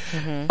technology.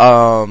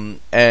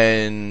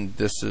 And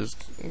this is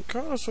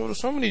kind of sort of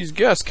some of these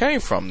guests came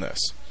from this.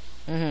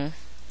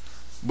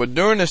 But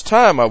during this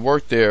time, I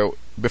worked there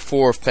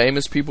before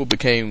famous people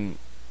became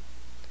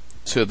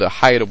to the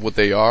height of what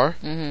they are.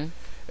 And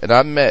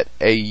I met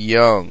a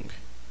young,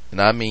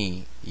 and I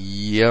mean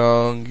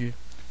young,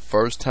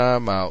 first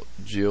time out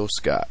Jill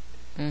Scott.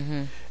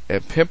 And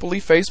pimply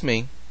faced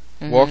me,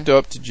 walked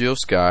up to Jill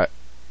Scott.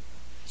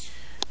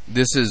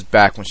 This is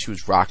back when she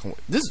was rocking.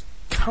 This is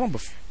kind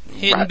of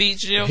Hidden Beach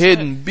Jill Scott.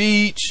 Hidden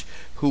Beach.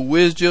 Who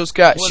is Jill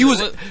Scott? Who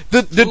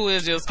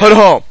is Jill Scott? Hold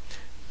on.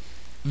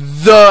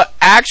 The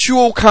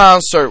actual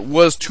concert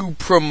was to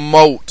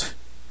promote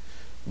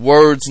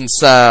Words and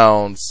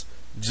Sounds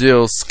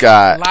Jill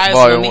Scott. Lies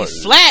on me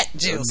flat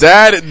Jill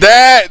Scott.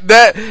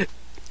 That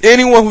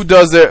anyone who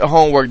does their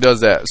homework does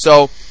that.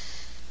 So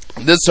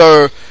this is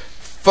her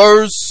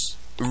first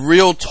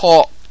real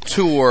talk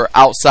tour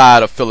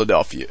outside of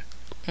Philadelphia.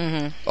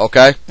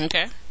 Okay.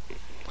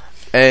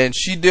 And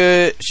she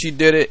did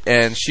it,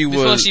 and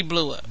before she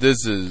blew up.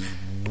 This is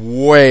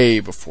way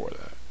before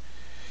that.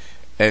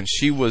 And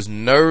she was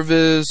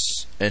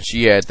nervous, and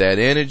she had that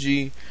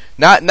energy.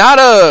 Not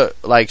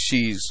like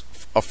she's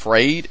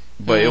afraid,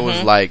 but it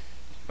was like,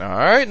 all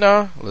right,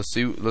 now let's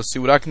see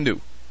what I can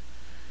do.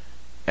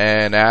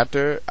 And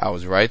after, I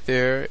was right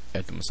there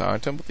at the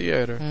Masonic Temple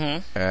Theater,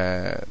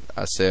 and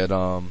I said,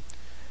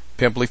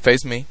 pimply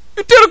face me,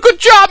 you did a good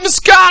job, Miss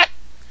Scott.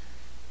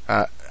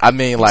 I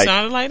mean, like,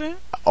 sounded like that?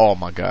 Oh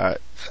my God,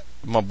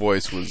 my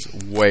voice was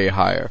way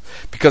higher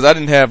because I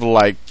didn't have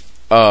like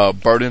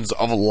burdens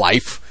of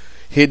life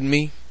hitting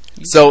me.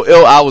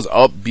 So I was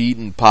upbeat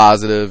and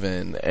positive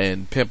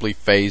and pimply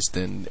faced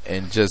and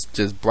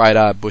just bright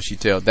eyed, bushy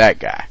tailed. That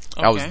guy.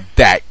 Okay. I was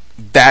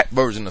that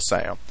version of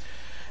Sam.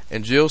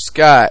 And Jill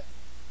Scott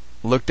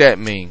looked at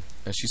me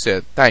and she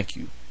said, "Thank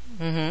you."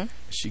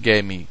 She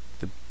gave me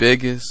the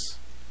biggest,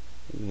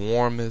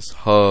 warmest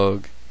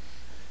hug.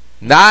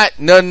 Not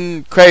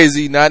nothing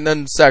crazy, not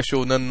nothing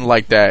sexual, nothing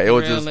like that. It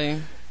was just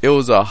It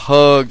was a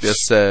hug that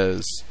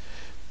says,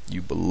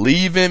 "You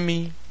believe in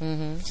me.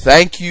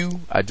 Thank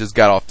you. I just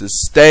got off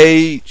this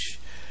stage.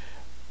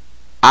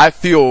 I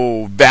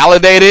feel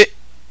validated."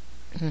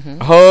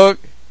 Hug.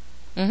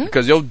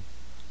 Because your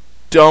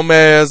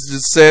dumbass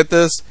just said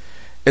this,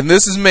 and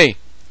this is me.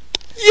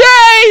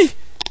 Yay!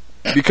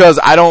 Because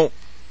I don't.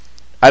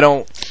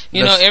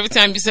 You know, every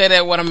time you say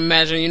that, what I'm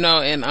imagining, you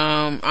know, in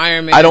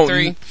Iron Man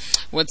 3,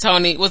 when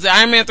Tony was it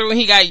Iron Man 3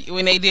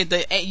 when they did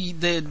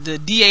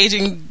the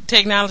de-aging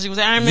technology, was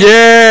it Iron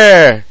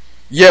Man?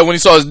 Yeah, when he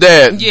saw his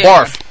dad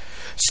barf.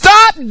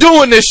 Stop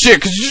doing this shit,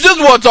 because you just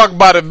want to talk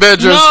about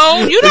Avengers.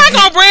 No, you're not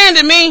gonna brand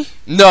at me.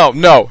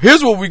 No.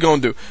 Here's what we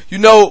gonna do. You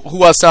know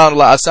who I sounded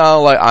like? I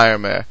sounded like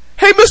Iron Man.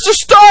 Hey, Mr.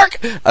 Stark!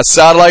 I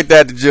sounded like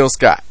that to Jill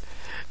Scott.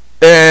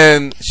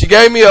 And she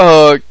gave me a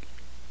hug.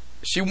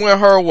 She went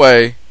her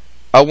way.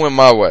 I went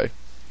my way.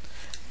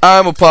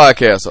 I'm a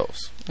podcast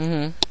host.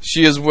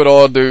 She is with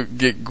all the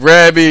get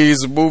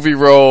grabbies, movie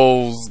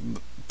roles,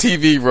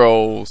 TV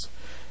roles.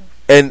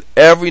 And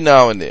every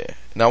now and then,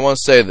 and I want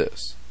to say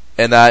this,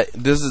 and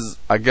this is,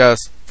 I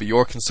guess, for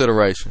your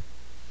consideration.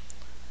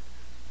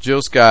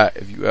 Jill Scott,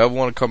 if you ever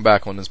want to come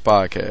back on this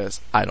podcast,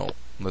 I don't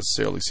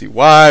necessarily see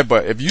why,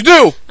 but if you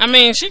do, I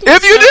mean, she can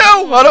if you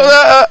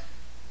do,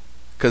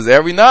 because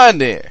every now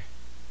and then,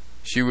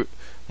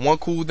 one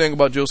cool thing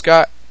about Jill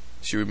Scott,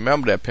 she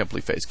remembered that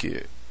pimply face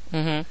kid.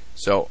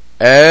 So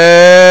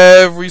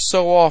every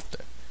so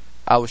often,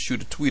 I would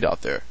shoot a tweet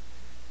out there,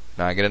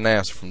 and I get an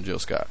answer from Jill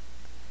Scott.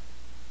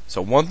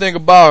 So one thing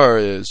about her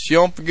is she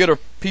don't forget her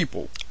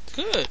people.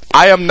 Good.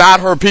 I am not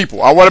her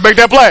people. I want to make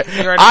that play.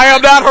 I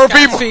am not her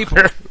people.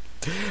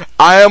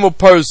 I am a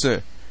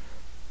person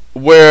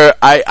where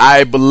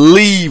I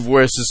believe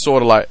where it's just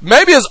sort of like,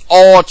 maybe it's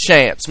all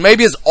chance,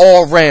 maybe it's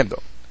all random.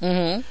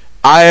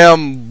 I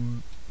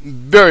am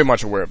very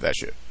much aware of that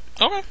shit.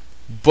 Okay.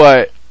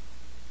 But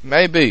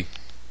maybe.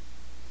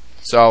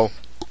 So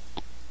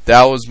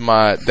that's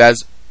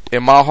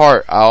in my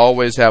heart. I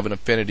always have an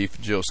affinity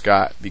for Jill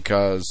Scott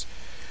because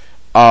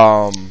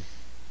it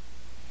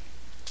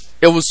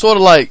was sort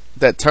of like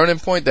that turning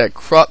point, that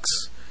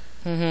crux.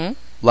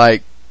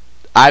 Like,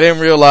 I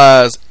didn't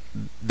realize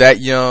that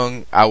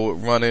young I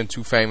would run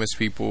into famous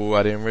people.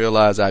 I didn't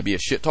realize I'd be a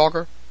shit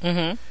talker.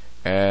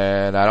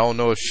 And I don't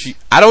know if she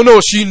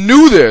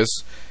knew this.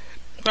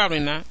 Probably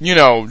not. You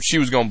know, she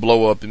was gonna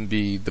blow up and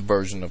be the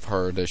version of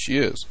her that she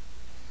is.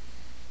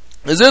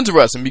 It's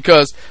interesting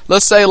because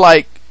let's say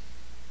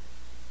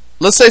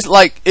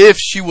if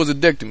she was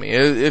addicted to me,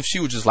 if she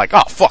was just like,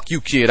 "Oh, fuck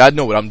you, kid, I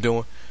know what I'm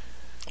doing."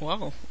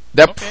 Wow.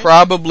 That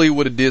probably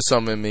would have did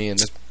something in me in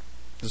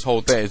this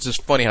whole thing. It's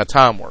just funny how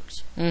time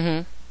works.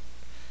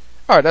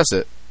 Alright, that's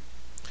it.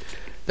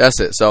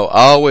 So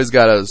I always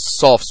got a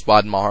soft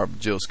spot in my heart with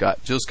Jill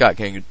Scott. Jill Scott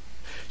can't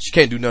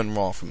do nothing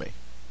wrong for me.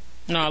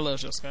 No, I love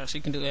Jill Scott. She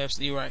can do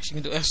absolutely, you're right. She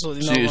can do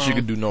absolutely no wrong. She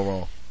can do no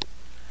wrong.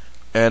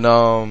 And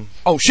oh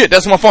shit,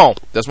 that's my phone.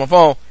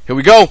 Here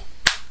we go.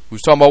 We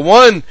was talking about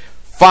one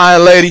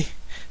fine lady.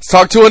 Let's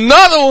talk to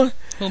another one.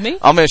 Who, me?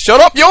 I'm gonna shut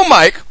up your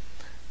mic. I'm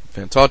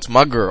gonna talk to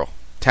my girl,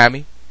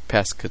 Tammy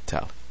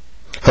Pescatelli.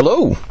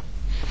 Hello.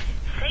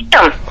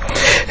 Sam.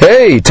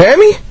 Hey,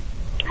 Tammy?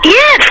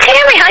 Yes,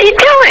 Tammy, how you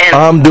doing?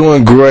 I'm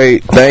doing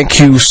great. Thank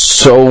you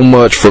so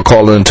much for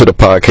calling into the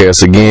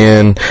podcast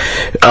again.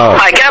 Oh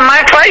my God,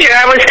 my pleasure.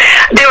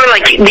 They were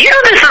like, do you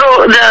know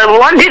the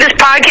one did this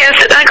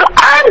podcast? And I go,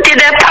 I did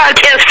that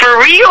podcast for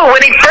real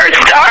when he first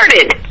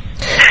started.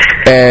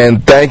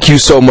 And thank you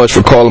so much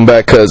for calling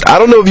back, because I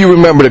don't know if you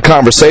remember the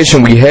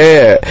conversation we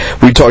had.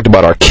 We talked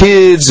about our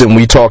kids, and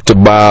we talked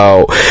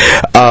about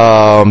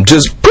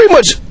just pretty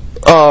much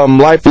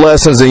life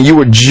lessons, and you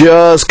were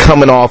just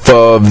coming off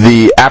of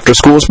the after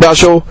school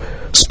special.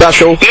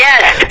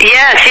 Yes,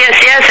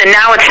 and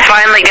now it's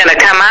finally going to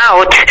come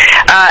out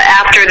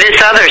after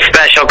this other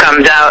special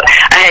comes out.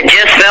 I had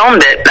just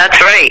filmed it.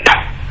 That's right.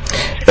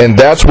 And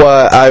that's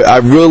why I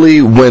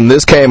really, when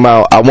this came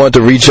out, I wanted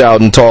to reach out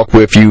and talk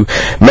with you,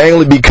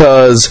 mainly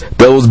because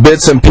those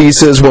bits and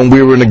pieces when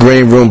we were in the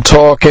green room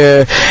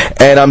talking,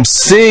 and I'm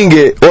seeing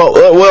it.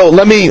 Well,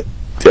 let me.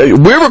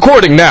 We're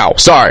recording now.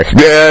 Sorry.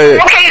 Okay,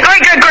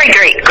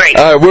 great.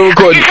 All right, we're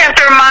recording. I just have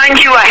to remind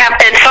you,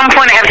 at some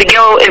point I have to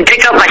go and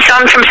pick up my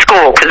son from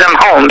school because I'm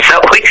home. So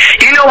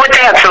you know what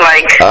that's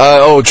like.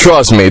 Oh,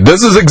 trust me.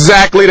 This is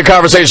exactly the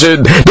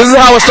conversation. This is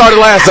how it started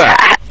last time.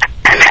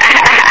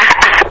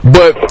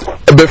 But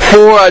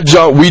before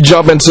we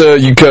jump into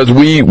you, because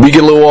we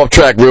get a little off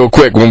track real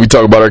quick when we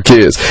talk about our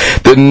kids.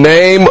 The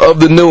name of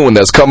the new one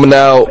that's coming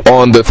out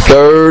on the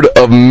 3rd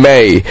of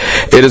May,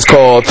 it is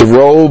called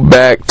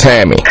Throwback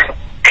Tammy.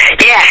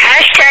 Yeah,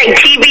 hashtag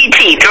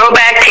TBT,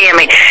 Throwback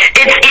Tammy.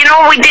 It's,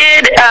 we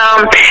did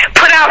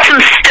put out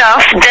some stuff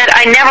that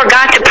I never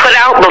got to put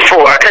out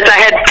before because I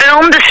had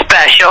filmed a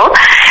special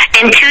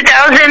in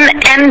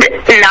 2009,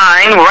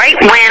 right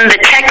when the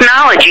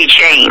technology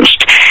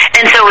changed.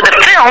 And so the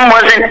film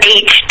wasn't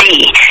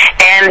HD.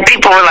 And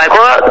people were like,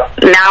 well,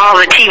 now all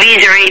the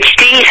TVs are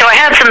HD, so I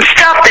had some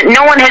stuff that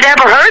no one had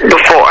ever heard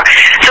before.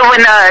 So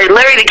when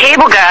Larry the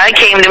Cable Guy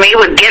came to me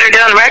with Get Her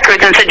Done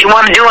Records and said, you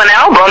want to do an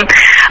album?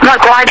 I'm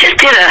like, well, I just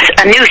did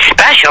a new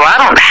special.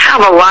 I don't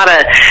have a lot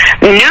of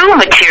new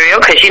material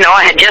because, you know,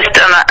 I had just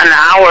done an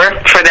hour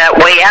for that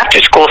Way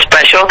After School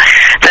special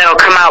that'll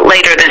come out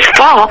later this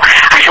fall.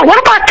 I said, what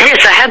about this?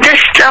 I had this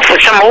stuff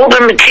with some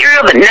older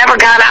material that never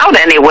got out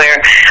anywhere.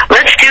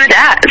 Let's do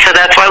that. So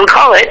that's why we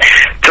call it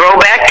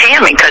Throwback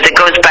Tammy, because it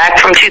goes back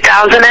from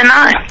 2009.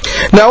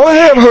 Now, I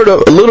have heard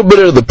a little bit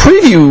of the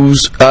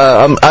previews.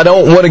 I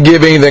don't want to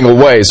give anything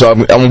away, so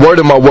I'm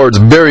wording my words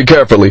very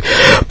carefully.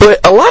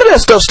 But a lot of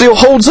that stuff still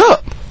holds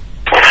up.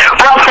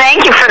 Well,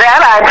 thank you for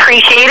that. I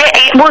appreciate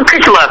it. Well,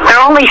 because look, there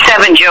are only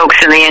 7 jokes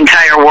in the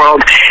entire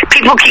world.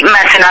 People keep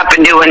messing up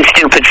and doing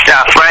stupid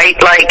stuff, right?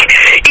 Like,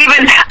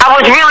 even, I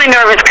was really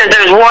nervous because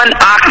there's one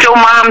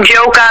Octomom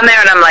joke on there,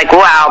 and I'm like,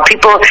 wow,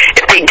 people,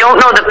 if they don't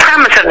know the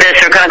premise of this,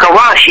 are going to go,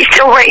 wow, she's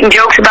still writing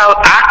jokes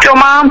about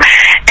Octomom?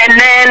 And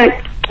then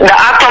the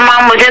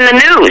Octomom was in the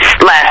news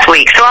last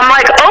week. So I'm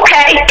like,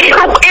 okay,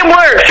 it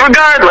works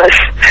regardless.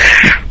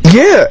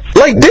 Yeah,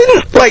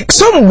 didn't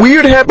something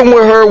weird happen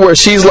with her where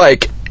she's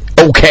like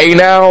okay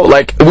now?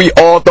 Like, we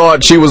all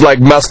thought she was like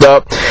messed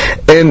up,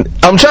 and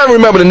I'm trying to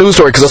remember the news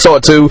story because I saw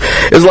it too.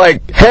 It's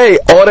like, hey,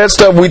 all that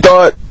stuff we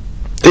thought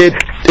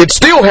it's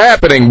still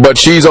happening, but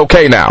she's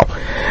okay now.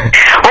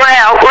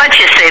 Well, let's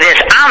just say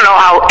this. I don't know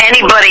how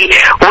anybody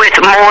with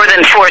more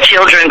than 4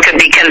 children could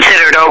be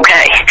considered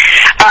okay.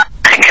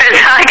 Because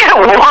I got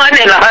one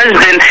and a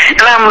husband,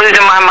 and I'm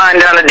losing my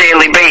mind on a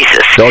daily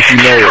basis. Don't you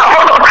know it?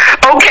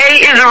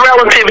 Okay is a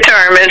relative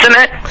term, isn't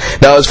it?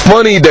 Now, it's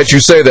funny that you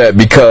say that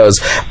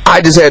because I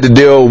just had to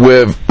deal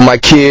with my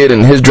kid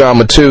and his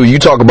drama, too. You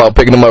talk about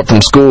picking him up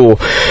from school.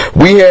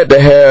 We had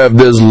to have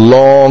this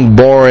long,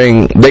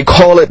 boring, they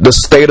call it the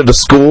state of the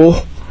school.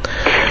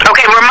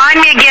 Okay,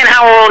 remind me again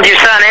how old your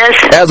son is.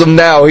 As of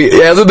now,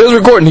 as of this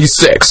recording, he's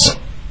 6.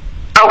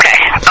 Okay.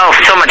 Oh,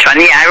 so much fun.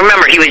 Yeah, I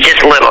remember he was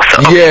just little.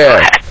 So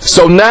yeah.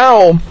 So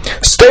now,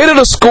 state of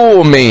the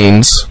school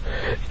means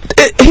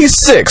he's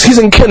 6. He's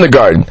in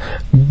kindergarten.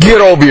 Get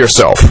over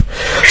yourself.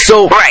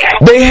 So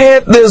they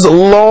had this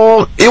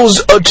long, it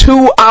was a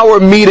 2-hour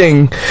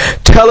meeting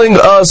telling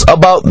us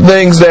about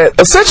things that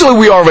essentially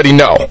we already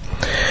know.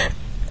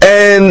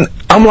 And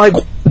I'm like,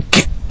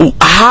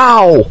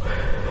 how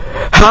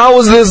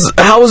is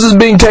this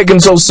being taken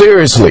so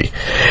seriously?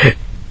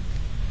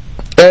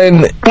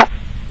 And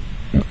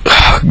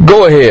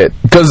go ahead,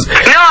 because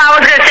no, I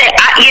was gonna say,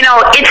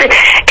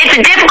 it's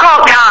a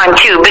difficult time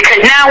too,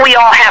 because now we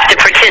all have to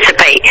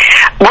participate.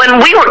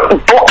 When we were,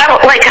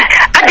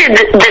 I did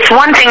this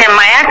one thing in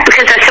my act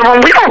because I said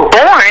when we were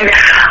born,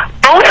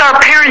 both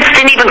our parents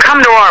didn't even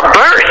come to our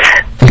birth.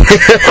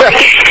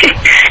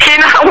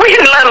 We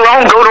didn't let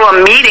alone go to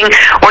a meeting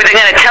where they're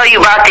going to tell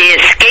you about the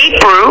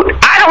escape route.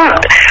 I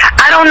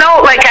don't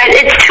know.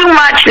 It's too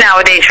much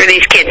nowadays for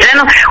these kids.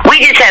 And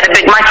we just had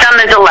my son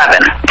is 11,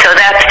 so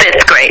that's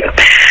 5th grade.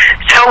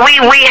 So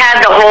we've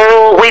had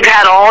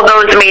all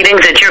those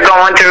meetings that you're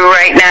going through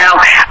right now.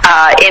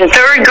 In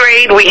 3rd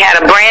grade, we had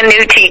a brand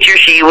new teacher.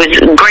 She was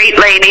a great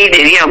lady,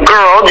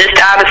 girl, just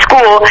out of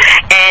school,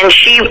 and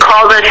she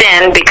called us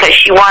in because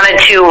she wanted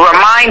to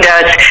remind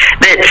us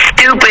that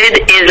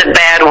stupid is a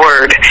bad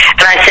word.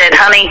 And I said,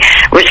 honey,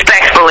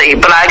 respectfully,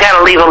 but I got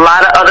to leave a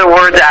lot of other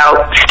words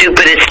out.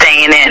 Stupid is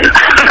staying in.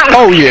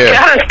 Oh, yeah.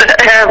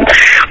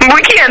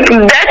 We can't,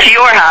 that's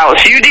your house.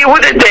 You deal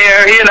with it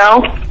there,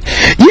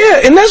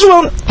 Yeah, and that's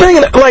what I'm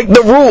thinking,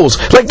 the rules.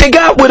 They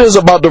got with us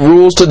about the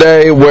rules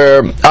today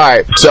where,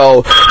 alright,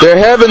 so they're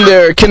having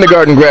their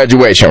kindergarten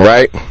graduation,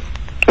 right?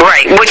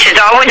 Right, which is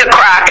always a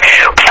crock.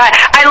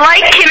 I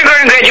like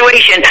kindergarten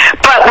graduation,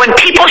 but when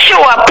people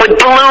show up with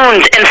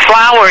balloons and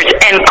flowers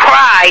and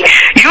cry,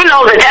 you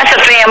know that's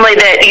a family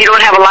that you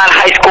don't have a lot of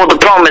high school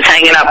diplomas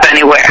hanging up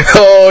anywhere.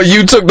 Oh,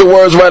 you took the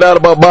words right out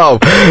of my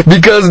mouth,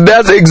 because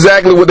that's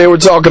exactly what they were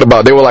talking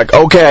about. They were like,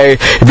 okay,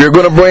 if you're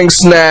going to bring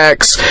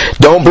snacks,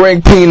 don't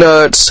bring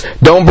peanuts,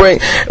 don't bring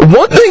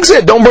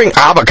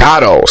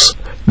avocados.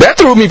 That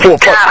threw me for a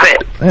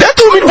That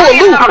threw me for a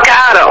loop.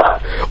 Avocado.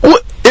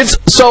 What?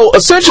 So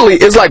essentially,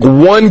 it's like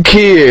one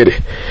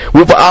kid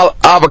with an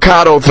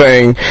avocado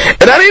thing,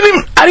 and I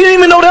didn't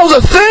even know that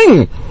was a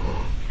thing.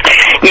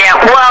 Yeah,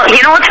 well,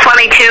 you know what's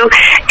funny too,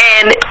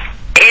 and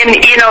in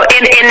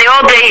the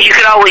old days you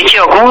could always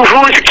joke,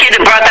 who's the kid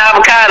that brought the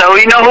avocado?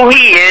 You know who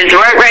he is,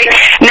 right?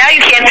 Now you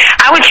can't.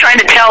 I was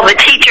trying to tell the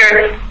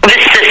teacher, this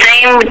is the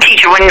same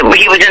teacher when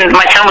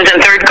my son was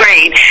in 3rd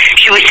grade.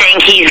 She was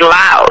saying he's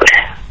loud.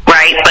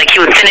 Right? He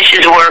would finish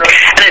his work,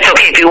 and it's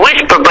okay if you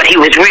whisper, but he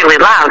was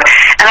really loud.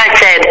 And I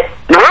said,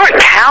 we're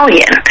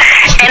Italian.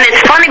 And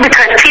it's funny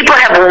because people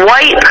have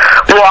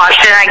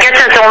whitewashed, and I guess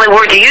that's the only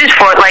word you use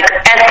for it,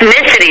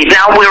 ethnicities.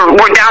 Now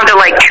we're down to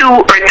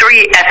 2 or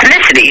 3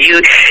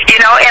 ethnicities.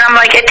 And I'm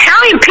like,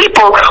 Italian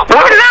people,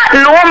 we're not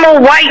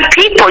normal white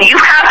people. You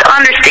have to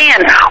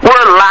understand,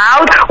 we're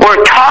loud, we're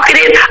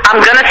talkative.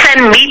 I'm going to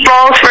send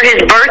meatballs for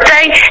his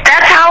birthday.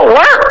 That's how it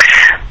works.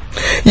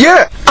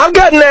 Yeah, I've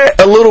gotten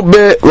that a little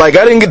bit. Like,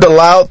 I didn't get the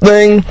loud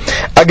thing.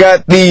 I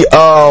got the,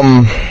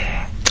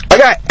 I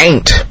got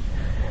ain't.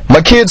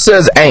 My kid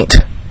says ain't.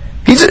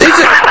 He's and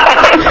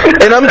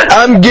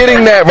I'm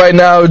getting that right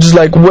now. Just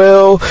like,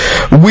 well,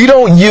 we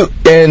don't use,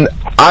 and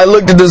I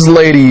looked at this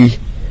lady,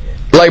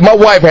 like, my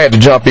wife had to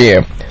jump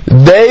in.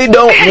 They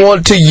don't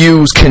want to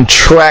use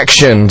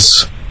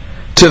contractions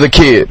to the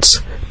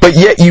kids, but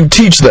yet you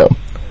teach them.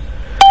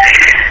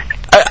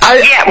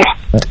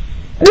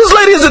 This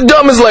lady is the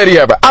dumbest lady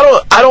ever.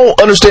 I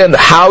don't understand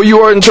how you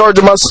are in charge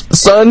of my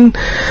son,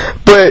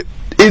 but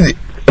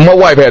my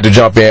wife had to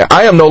jump in.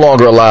 I am no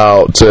longer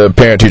allowed to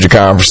parent-teacher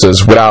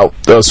conferences without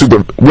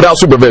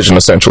supervision,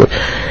 essentially.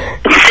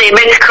 See,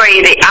 it's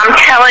crazy. I'm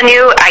telling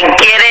you, I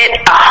get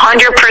it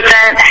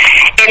 100%.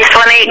 It's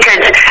funny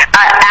because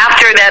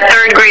after that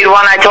third grade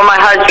one, I told my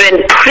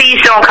husband, please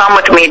don't come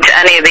with me to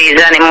any of these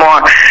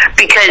anymore,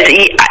 because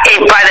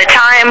by the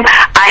time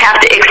I have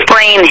to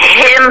explain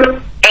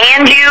him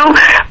and you,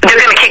 they're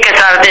going to kick us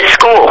out of this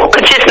school.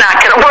 It's just not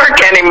going to work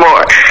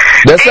anymore.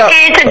 It's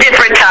a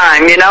different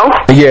time, you know?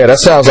 Yeah, that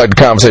sounds like the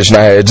conversation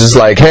I had. Just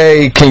like,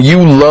 hey, can you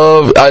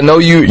love? I know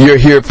you're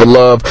here for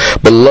love,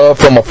 but love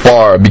from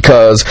afar.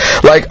 Because,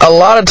 like, a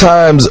lot of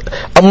times,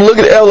 I'm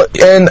looking at Ella,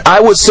 and I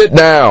would sit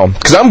down,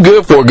 because I'm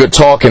good for a good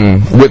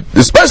talking with,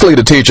 especially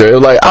the teacher.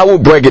 Like, I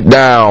would break it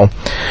down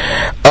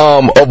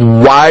of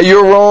why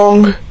you're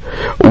wrong,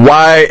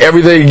 why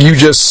everything you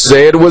just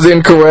said was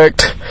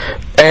incorrect.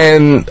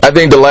 And I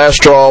think the last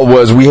straw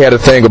was we had a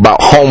thing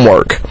about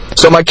homework.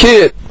 So my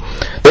kid,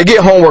 they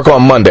get homework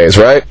on Mondays,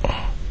 right?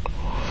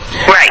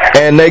 Right.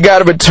 And they got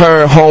to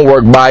return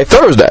homework by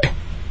Thursday.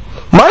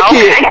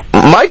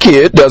 My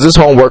kid does his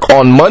homework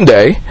on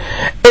Monday,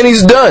 and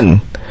he's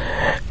done.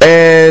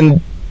 And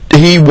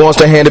he wants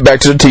to hand it back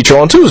to the teacher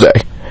on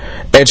Tuesday.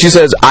 And she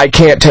says, I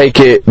can't take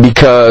it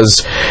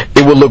because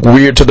it would look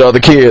weird to the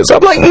other kids.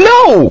 I'm like,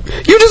 no!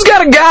 You just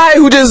got a guy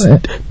who just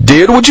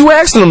did what you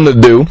asked him to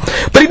do,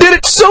 but he did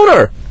it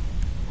sooner.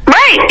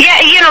 Right. Yeah,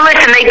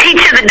 listen, they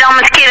teach you the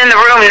dumbest kid in the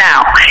room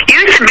now.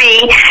 Used to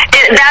be,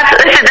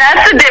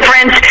 that's the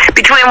difference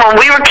between when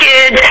we were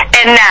kids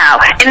and now.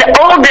 In the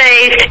old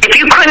days, if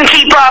you couldn't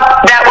keep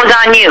up, that was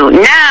on you.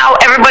 Now,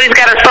 everybody's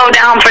got to slow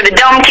down for the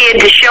dumb kid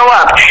to show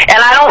up.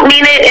 And I don't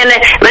mean it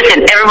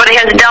listen, everybody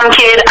has a dumb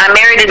kid. I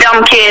married a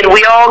dumb kid.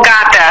 We all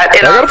got that.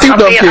 And I got a few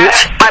dumb kids.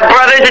 My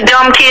brother's a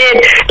dumb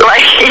kid.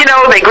 Like,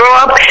 they grow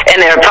up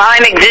and they're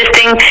fine,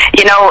 existing,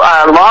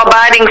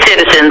 law-abiding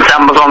citizens,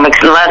 some of them,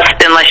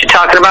 unless you're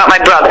talking about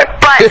my brother.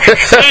 But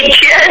it's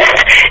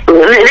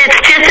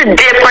just a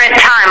different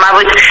time.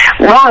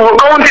 We're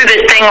going through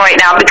this thing right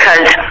now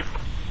because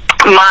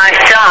my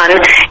son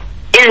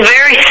is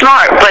very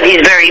smart, but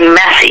he's very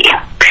messy.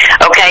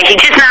 Okay, he's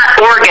just not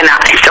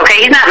organized.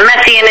 Okay, he's not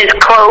messy in his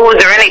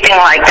clothes or anything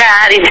like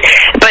that.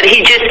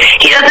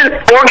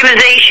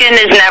 Organization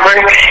is never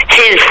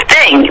his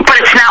thing, but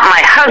it's not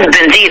my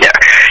husband's either.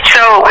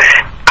 So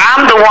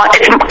I'm the one,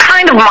 it's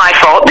kind of my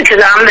fault because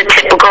I'm the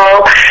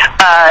typical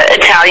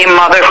Italian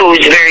mother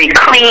who's very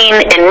clean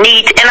and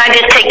neat, and I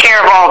just take care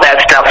of all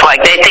that stuff.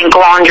 Like, they think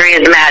laundry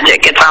is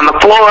magic. It's on the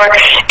floor,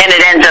 and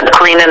it ends up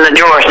clean in the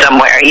drawer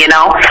somewhere,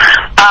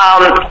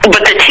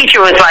 But the teacher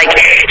was like,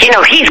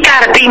 he's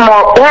got to be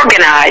more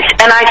organized.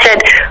 And I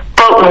said,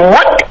 but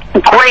what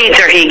grades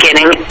is he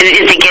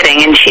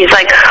getting? And she's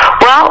like,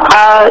 well,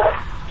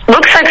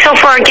 looks like so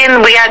far,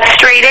 again, we had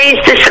straight A's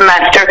this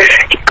semester.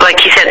 Like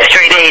he said,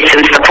 straight A's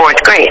since the 4th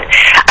grade.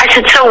 I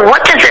said, so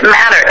what does it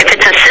matter if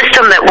it's a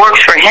system that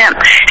works for him?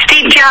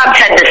 Steve Jobs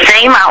had the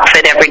same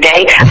outfit every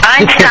day.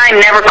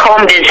 Einstein never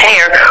combed his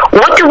hair.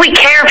 What do we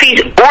care if he's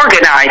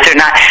organized or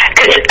not?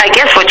 Because I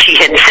guess what she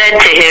had said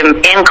to him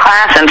in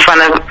class in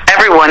front of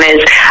everyone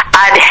is,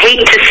 I'd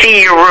hate to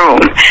see your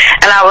room.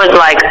 And I was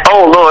like,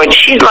 oh, Lord,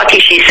 she's lucky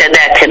she said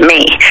that to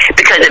me.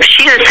 Because if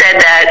she had said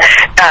that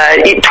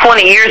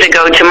 20 years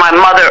ago to my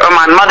mother or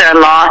my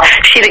mother-in-law,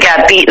 she'd have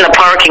got beat in the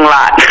parking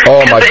lot.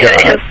 Oh, my God.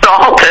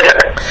 Insulted her.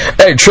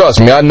 Hey, trust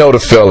me, I know the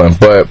feeling.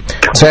 But,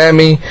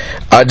 Tammy,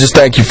 I just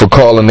thank you for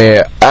calling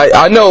in.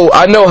 I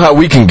know how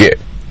we can get.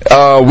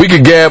 We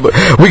could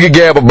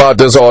gab about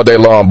this all day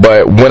long,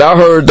 but when I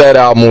heard that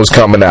album was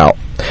coming out,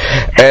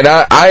 and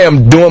I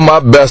am doing my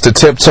best to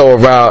tiptoe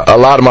around a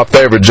lot of my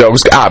favorite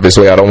jokes.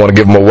 Obviously, I don't want to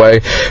give them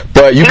away,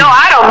 but No,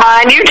 I don't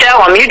mind. You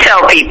tell them. You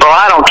tell people.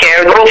 I don't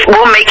care.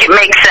 We'll make it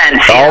make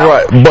sense. All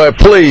right, but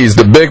please,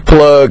 the big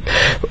plug,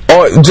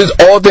 just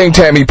all thing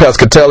Tammy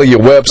Pescatelli,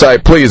 your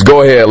website. Please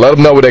go ahead. Let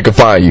them know where they can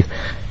find you.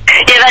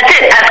 Yeah, that's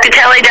it.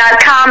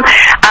 Pescatelli.com.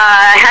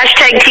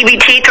 Hashtag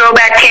TBT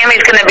Throwback Tammy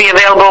is going to be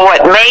available,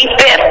 May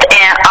 5th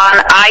on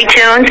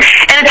iTunes.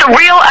 And it's a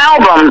real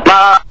album.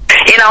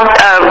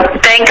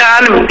 Thank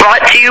God,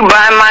 brought to you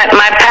by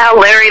my pal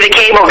Larry the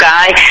Cable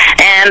Guy.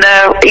 And,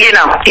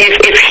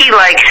 if he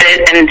likes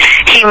it and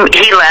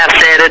he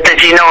laughs at it, then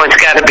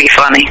it's got to be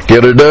funny.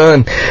 Get her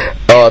done.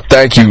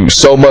 Thank you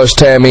so much,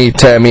 Tammy.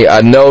 Tammy,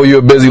 I know you're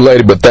a busy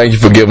lady, but thank you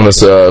for giving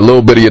us a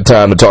little bit of your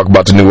time to talk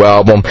about the new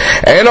album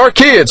and our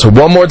kids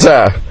one more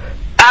time.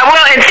 I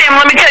will, and Sam,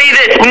 let me tell you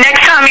this.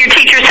 Next time your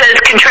teacher says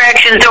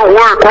contractions don't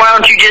work, why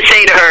don't you just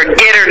say to her,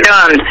 get her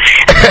done?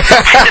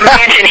 The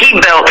mansion he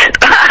built.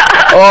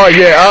 Oh,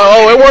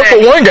 yeah. It worked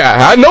for one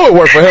guy. I know it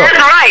worked for him. That's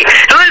right.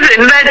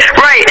 Listen, that's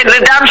right.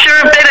 I'm sure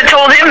if they'd have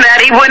told him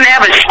that, he wouldn't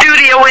have a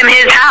studio in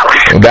his house.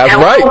 That's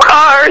and right. no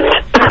cars.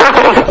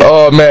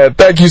 Oh, man.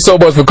 Thank you so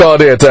much for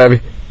calling in,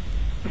 Tammy.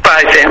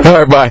 Bye, Sam. All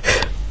right, bye.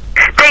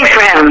 Thanks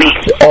for having me.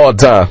 All the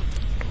time.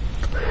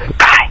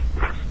 Bye.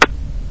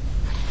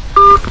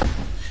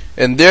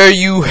 And there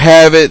you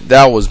have it.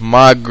 That was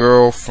my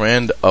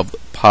girlfriend of the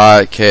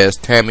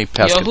podcast, Tammy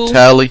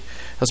Pescatelli.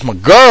 That's my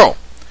girl.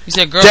 You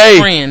said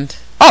girlfriend.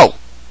 Oh,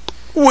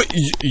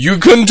 you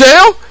couldn't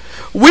tell?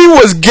 We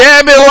was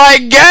gabbing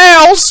like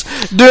gals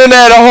during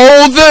that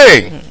whole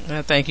thing.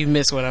 I think you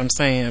missed what I'm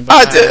saying.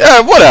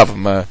 Whatever,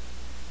 man.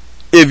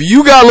 If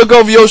you gotta look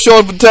over your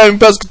shoulder for Tammy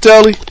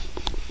Pescatelli,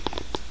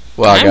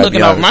 well, I ain't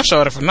looking over my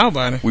shoulder for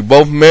nobody. We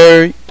both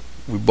married.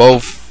 We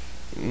both.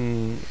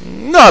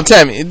 No,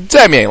 Tammy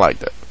ain't like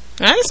that.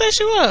 I didn't say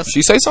she was.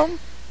 She say something?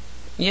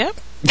 Yep,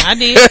 I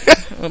did.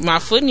 With my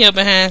foot in your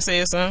behind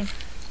said something.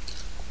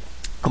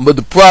 But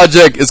the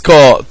project is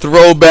called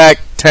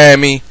Throwback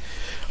Tammy.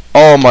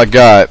 Oh my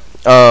God.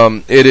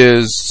 It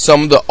is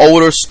some of the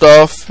older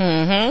stuff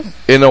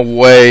in a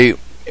way.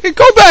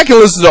 Go back and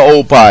listen to the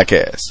old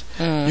podcasts.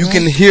 You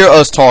can hear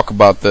us talk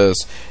about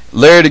this.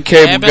 Larry the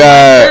Cable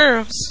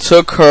Guy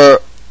took her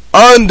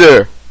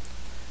under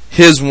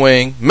his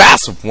wing,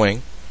 massive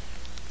wing,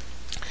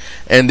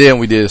 and then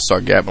we did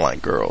start gabbing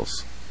like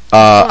girls.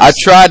 I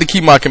tried to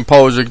keep my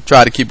composure,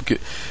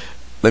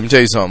 let me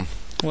tell you something.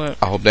 What?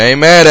 I hope they ain't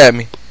mad at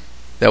me.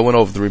 That went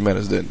over 3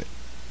 minutes, didn't it?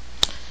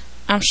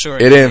 I'm sure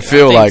it didn't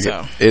feel like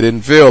so. it. It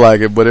didn't feel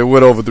like it, but it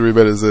went over 3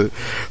 minutes.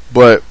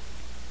 But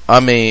I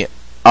mean,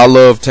 I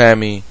love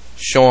Tammy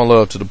showing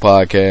love to the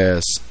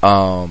podcast,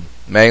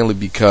 mainly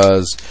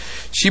because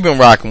she been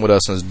rocking with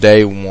us since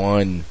day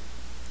one,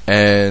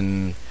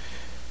 and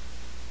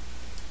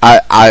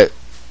I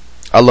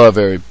love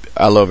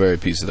every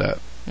piece of that.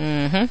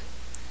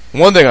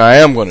 One thing I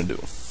am going to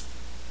do,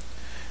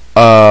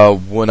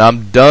 when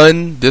I'm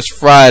done this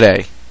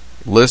Friday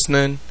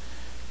listening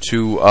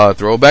to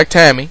Throwback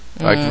Tammy,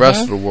 like the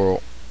rest of the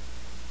world,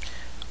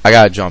 I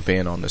gotta jump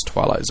in on this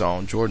Twilight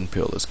Zone. Jordan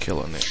Peele is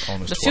killing it on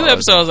this. The few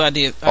episodes I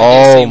did see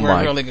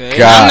were really good.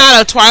 God. I'm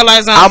not a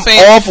Twilight Zone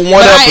fan. I'm off one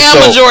episode.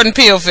 I am a Jordan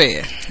Peele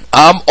fan.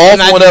 I'm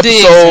off one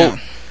episode.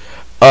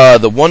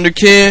 The Wonder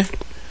Kid.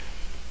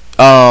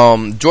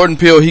 Jordan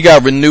Peele, he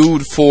got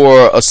renewed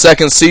for a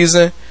second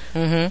season.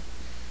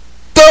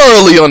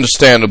 Thoroughly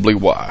understandably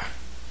why.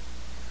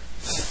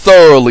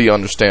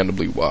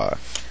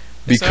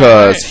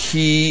 Because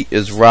he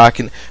is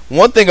rocking.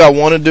 One thing I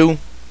want to do,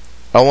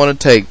 I want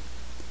to take.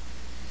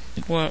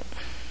 What?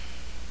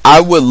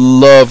 I would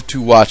love to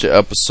watch an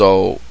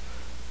episode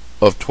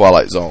of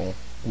Twilight Zone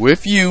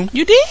with you.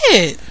 You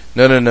did.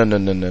 No.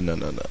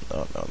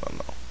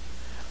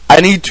 I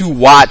need to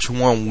watch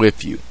one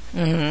with you.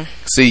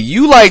 See,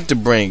 you like to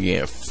bring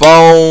in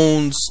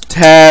phones,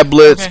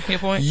 tablets. Okay, your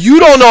point. You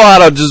don't know how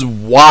to just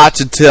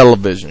watch a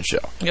television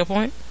show. Your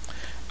point.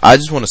 I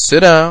just want to sit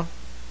down,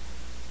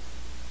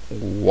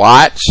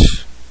 watch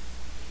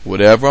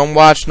whatever I'm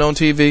watching on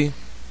TV,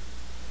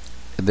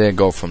 and then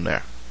go from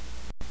there.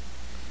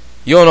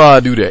 You don't know how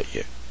to do that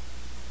yet.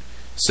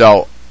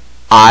 So,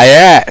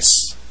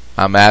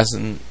 I'm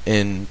asking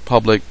in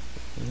public,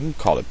 we can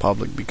call it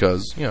public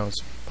because, it's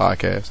a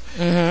podcast,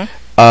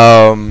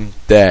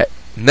 that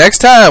next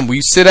time we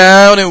sit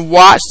down and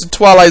watch the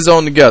Twilight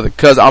Zone together,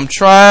 because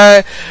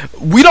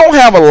we don't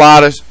have a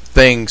lot of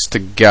things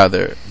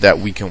together that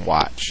we can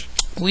watch.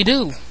 We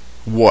do.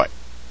 What?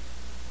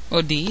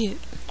 Or did.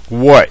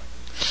 What?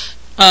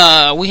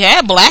 We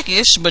had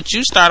Blackish, but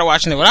you started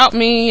watching it without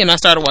me, and I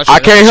started watching it. I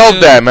can't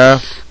help that, man.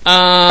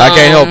 I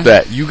can't help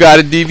that. You got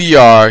a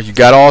DVR. You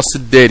got all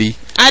Sedity.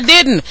 I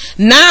didn't.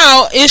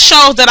 Now it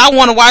shows that I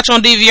want to watch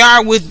on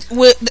DVR with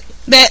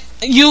that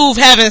you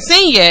haven't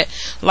seen yet.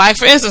 Like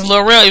for instance,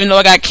 Lil Rel, even though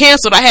it got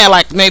canceled, I had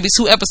like maybe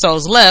 2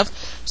 episodes left.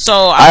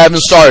 So I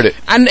haven't started it.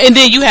 And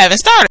then you haven't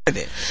started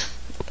it.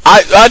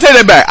 I take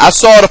that back. I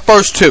saw the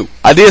first 2.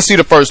 I did see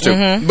the first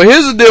 2. But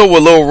here's the deal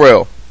with Lil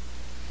Rel.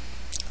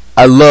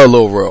 I love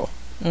Lil Rel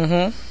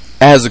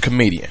as a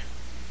comedian.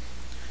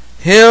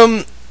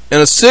 Him in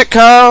a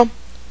sitcom,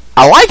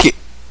 I like it.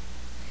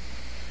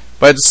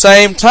 But at the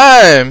same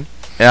time,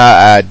 and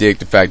I dig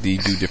the fact that he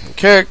do different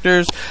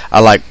characters. I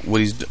like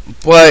what he's doing.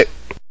 But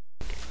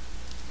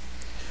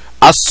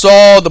I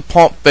saw the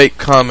pump fake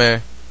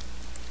coming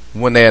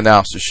when they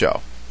announced the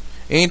show.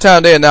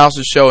 Anytime they announce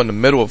a show in the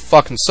middle of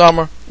fucking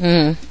summer,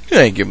 you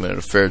ain't giving it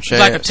a fair chance.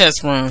 Like a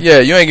test run. Yeah,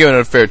 you ain't giving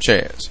it a fair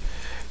chance.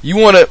 You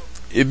want to,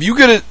 if you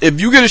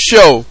get a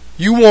show,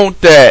 you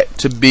want that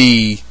to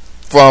be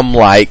from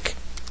like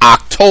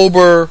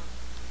October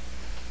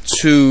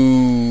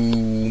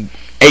to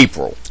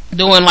April.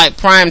 Doing like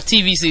prime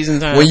TV season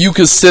time. When you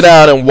can sit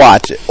down and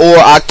watch it. Or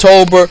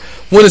October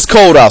when it's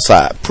cold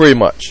outside, pretty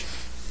much.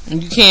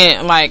 You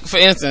can't, like, for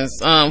instance,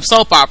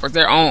 soap operas,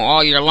 they're on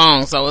all year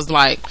long. So it's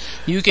like,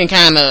 you can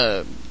kind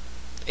of,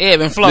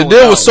 ebb and flow. The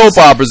deal with soap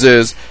operas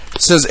is,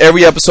 since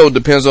every episode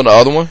depends on the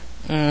other one,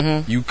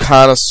 you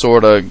kind of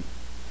sort of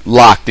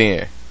locked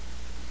in.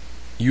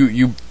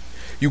 You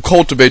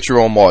cultivate your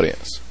own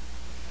audience.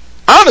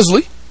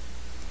 Honestly,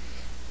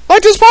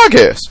 like this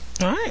podcast.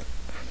 All right.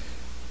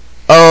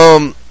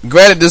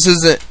 Granted, this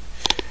isn't.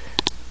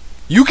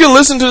 You can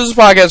listen to this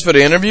podcast for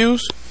the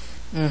interviews.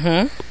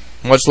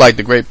 Much like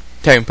the great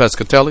Tame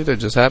Pescatelli that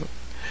just happened.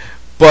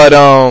 But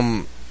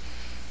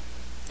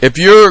if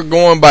you're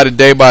going by the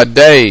day by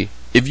day,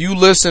 if you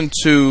listen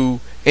to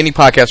any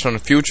podcast from the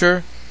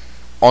future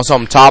on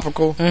something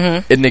topical,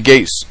 it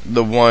negates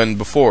the one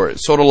before it.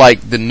 Sort of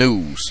like the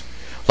news.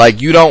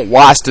 Like, you don't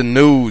watch the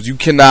news. You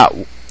cannot.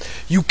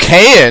 You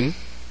can.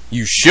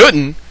 You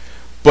shouldn't.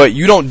 But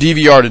you don't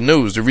DVR the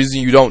news. The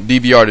reason you don't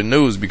DVR the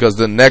news is because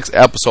the next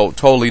episode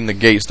totally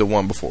negates the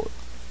one before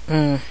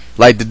it.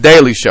 Like The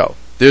Daily Show.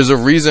 There's a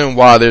reason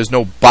why there's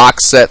no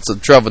box sets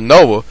of Trevor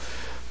Noah,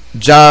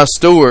 Jon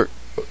Stewart,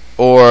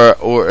 or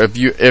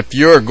if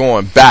you're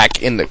going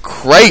back in the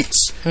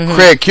crates,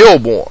 Craig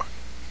Kilborn.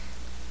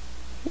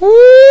 Woo!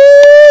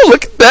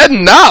 Look at that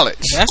knowledge.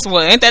 That's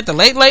what. Ain't that the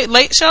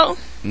late show?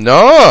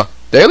 No,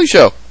 Daily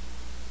Show.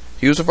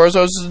 He was the first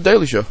host of The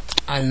Daily Show.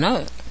 I know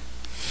it.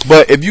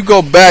 But if you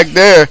go back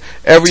there,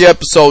 every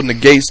episode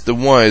negates the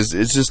one.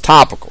 It's just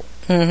topical.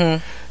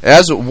 And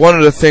that's one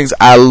of the things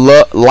I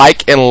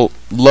like and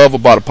love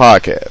about a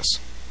podcast.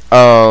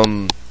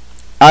 I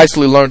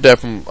actually learned that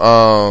from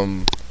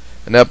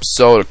an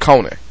episode of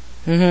Conan.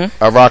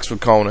 I rocks with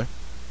Conan.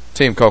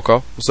 Team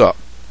Coco. What's up?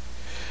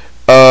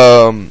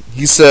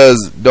 He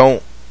says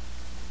don't,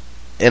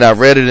 and I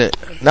read it in,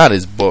 not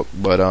his book,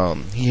 but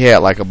he had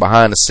like a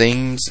behind the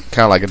scenes,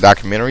 kind of like a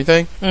documentary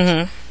thing.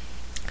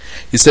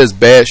 He says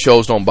bad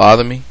shows don't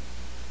bother me.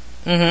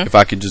 If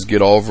I could just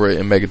get over it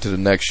and make it to the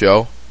next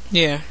show,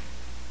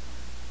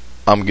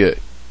 I'm good.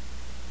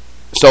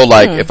 So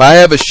like, if I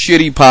have a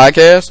shitty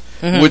podcast,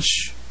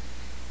 which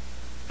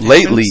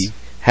lately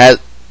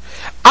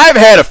I've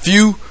had a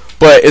few,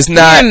 but it's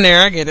not in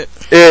there. I get it.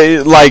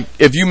 Like,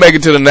 if you make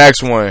it to the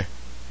next one,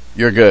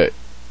 you're good.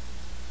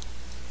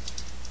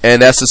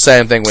 And that's the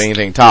same thing with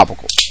anything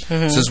topical.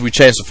 Since we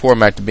changed the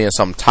format to being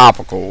something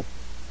topical,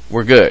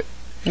 we're good.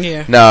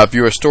 Now, if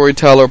you're a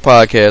storyteller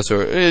podcast,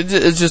 or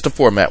it's just a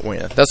format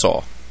win. That's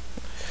all.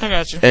 I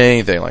got you.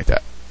 Anything like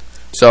that.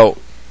 So,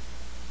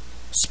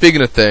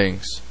 speaking of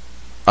things,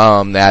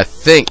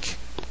 that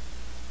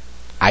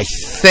I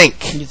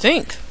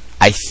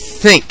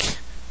think,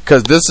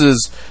 because this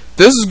is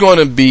going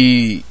to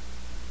be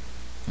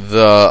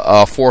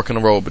the fork in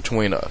the road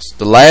between us.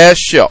 The last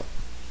show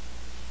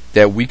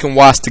that we can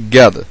watch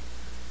together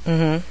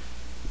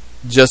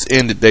just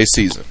ended their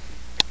season.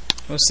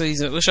 What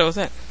season? What show was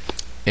that?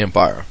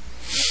 Empire.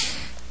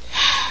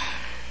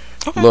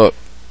 Look,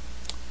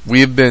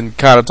 we've been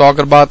kind of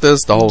talking about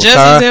this the whole time.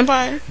 Jesse's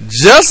Empire?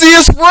 Jesse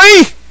is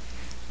free!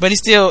 But he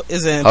still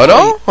is in. Hold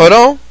on.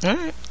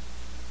 Alright.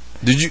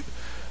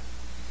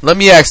 Let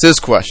me ask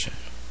this question,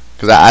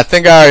 because I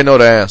think I already know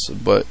the answer,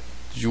 but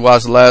did you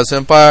watch The Last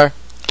Empire?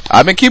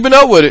 I've been keeping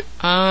up with it.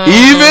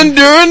 Even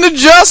during the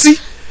Jesse.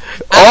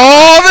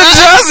 All the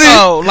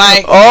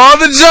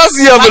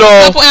Jesse of it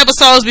all. A couple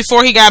episodes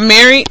before he got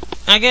married,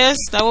 I guess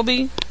that will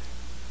be.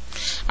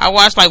 I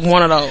watched like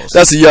one of those.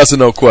 That's a yes or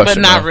no question.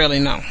 But not really,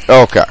 no.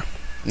 Okay.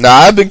 Now,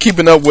 I've been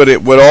keeping up with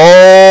it with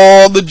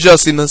all the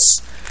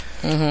Jussiness.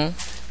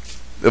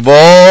 Of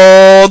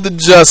all the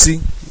Jesse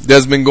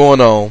that's been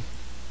going on.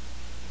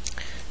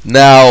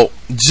 Now,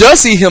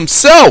 Jesse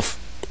himself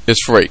is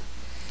free.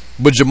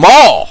 But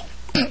Jamal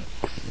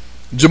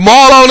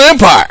on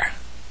Empire.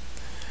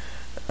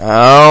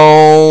 I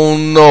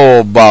don't know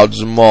about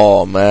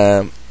Jamal,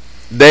 man.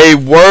 They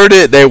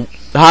worded,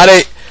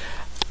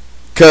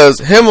 because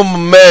him and my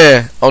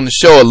man on the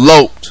show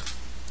eloped.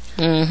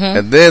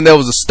 And then there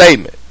was a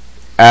statement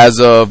as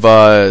of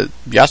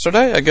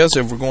yesterday, I guess,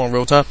 if we're going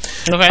real time.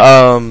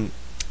 Okay.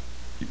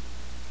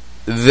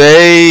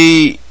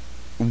 They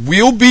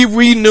will be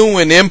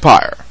renewing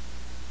Empire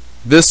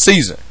this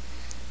season.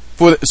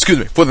 For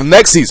the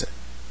next season.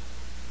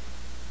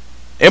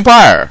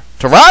 Empire.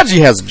 Taraji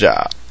has a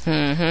job.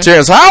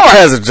 Terrence Howard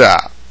has a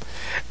job.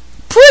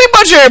 Pretty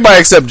much everybody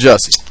except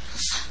Jussie.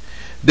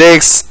 They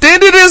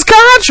extended his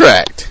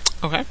contract.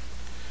 Okay.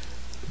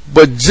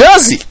 But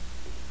Jamal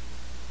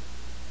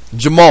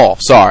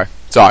Lyon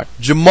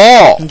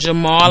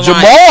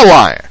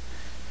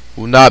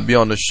will not be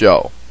on the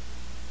show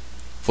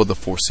for the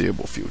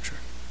foreseeable future.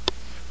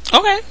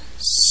 Okay.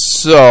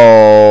 So,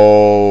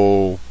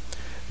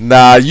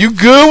 now you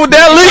good with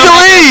that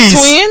legalese?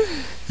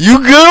 Twin? You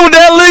good with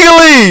that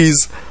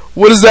legalese?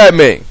 What does that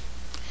mean?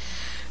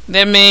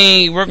 That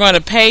means we're going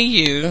to pay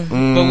you,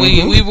 but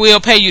we will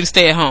pay you to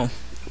stay at home.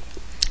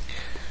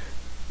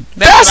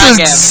 That's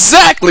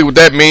exactly what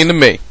that means to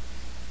me.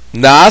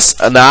 Now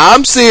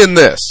I'm seeing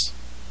this.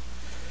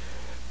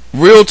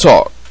 Real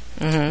talk.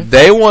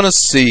 They want to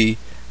see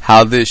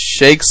how this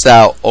shakes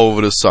out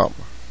over the summer.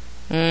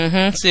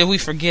 See if we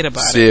forget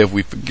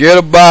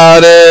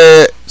about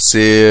it.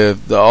 See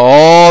if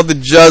all the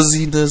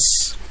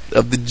juzziness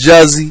of the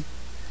Juzzy,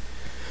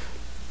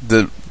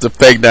 the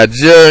fake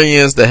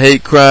Nigerians, the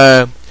hate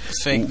crime.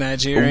 Fake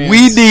Nigerians.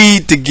 We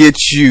need to get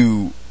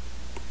you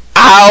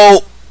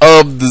out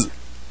of the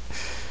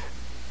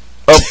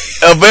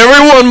of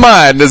everyone's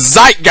mind, the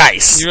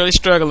zeitgeist. You're really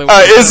struggling with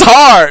it's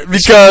hard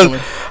because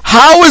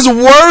how it's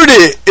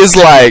worded is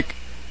like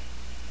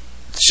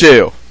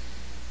chill.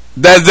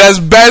 That's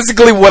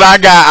basically what I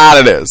got out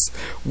of this.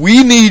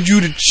 We need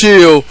you to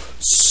chill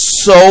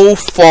so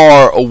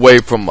far away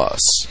from us.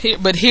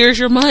 But here's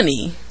your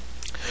money.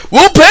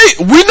 We'll pay.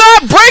 We're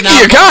not breaking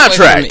your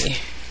contract.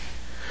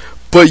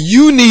 But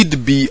you need to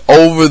be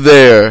over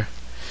there.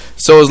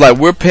 So it's like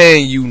we're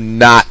paying you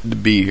not to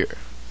be here.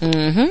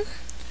 Mm-hmm.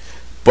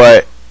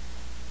 But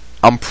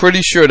I'm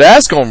pretty sure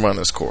that's going to run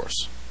its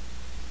course.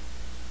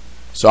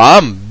 So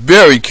I'm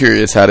very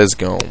curious how this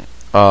going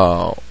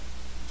to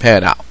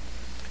pan out.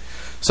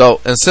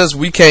 So, and since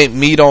we can't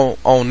meet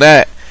on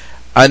that,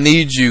 I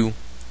need you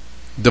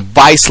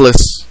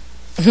deviceless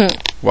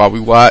while we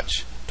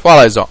watch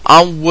Twilight Zone.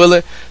 I'm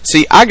willing.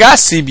 See, I got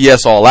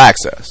CBS All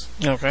Access.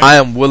 Okay. I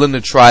am willing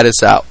to try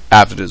this out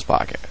after this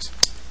podcast.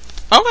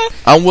 Okay.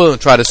 I'm willing to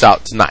try this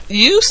out tonight.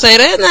 You say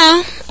that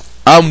now.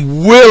 I'm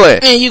willing.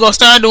 And you gonna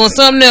start doing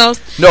something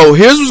else. No,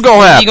 here's what's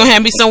gonna happen. You gonna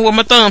have me somewhere with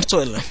my thumbs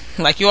twiddling,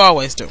 like you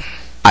always do.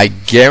 I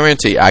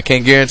guarantee. I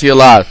can't guarantee a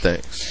lot of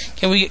things.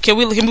 Can we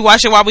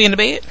watch it while we in the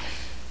bed?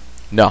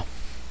 No.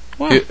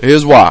 Why?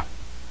 Here's why.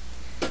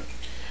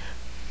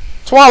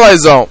 Twilight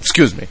Zone.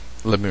 Excuse me.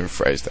 Let me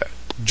rephrase that.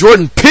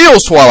 Jordan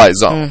Peele's Twilight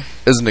Zone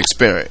is an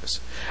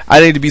experience. I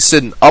need to be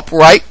sitting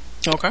upright.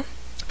 Okay.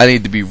 I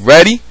need to be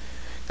ready,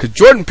 because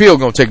Jordan Peele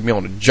gonna take me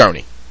on a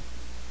journey.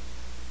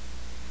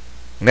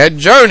 And that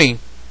journey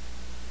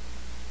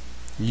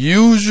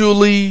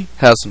usually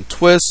has some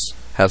twists,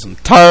 has some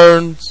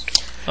turns,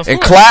 in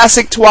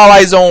classic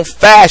Twilight Zone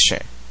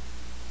fashion.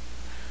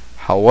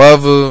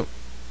 However,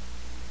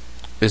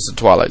 it's the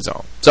Twilight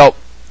Zone. So,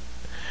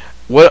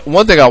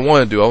 one thing I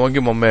want to do, I want to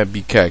give my man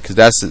BK, because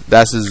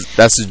that's his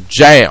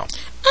jam.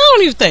 I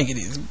don't even think it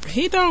is.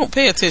 He don't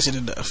pay attention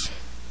enough.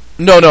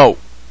 No.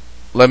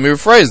 Let me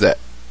rephrase that.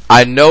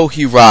 I know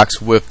he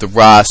rocks with the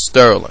Rod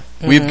Sterling.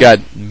 We've got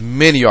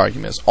many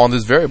arguments on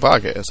this very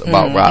podcast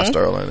about Rod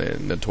Sterling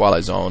and the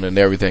Twilight Zone and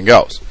everything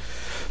else.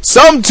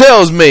 Some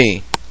tells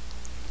me,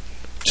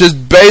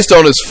 just based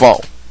on his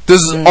phone,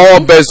 this is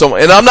all based on,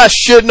 and I'm not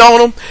shitting on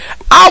him.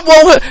 I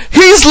want him.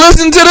 He's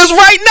listening to this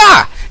right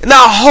now, and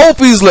I hope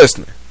he's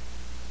listening.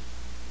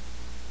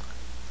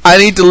 I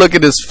need to look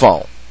at his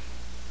phone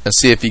and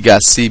see if he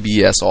got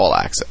CBS All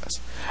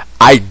Access.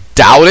 I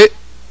doubt it.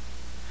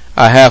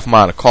 I have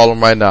mine to call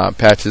him right now and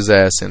patch his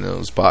ass in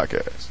his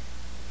podcast.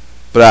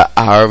 But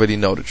I already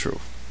know the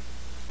truth.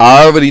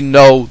 I already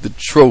know the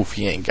truth.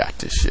 He ain't got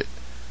this shit.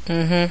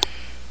 So,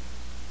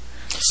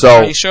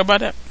 are you sure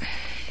about that?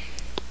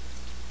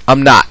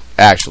 I'm not,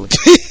 actually.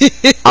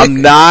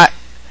 I'm not.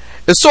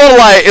 It's sort of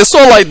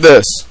like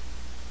this.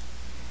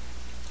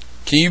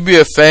 Can you be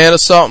a fan of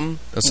something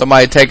and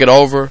somebody take it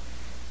over?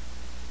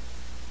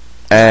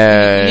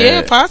 And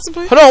yeah,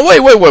 possibly. Hold on, wait.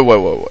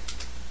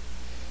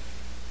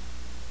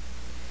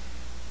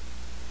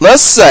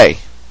 Let's say,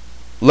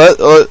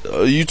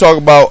 you talk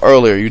about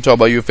earlier. You talk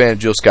about you're a fan of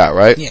Jill Scott,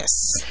 right? Yes.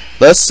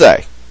 Let's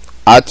say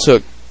I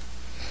took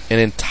an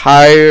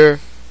entire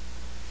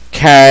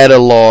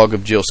catalog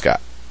of Jill Scott,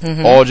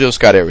 all Jill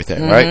Scott,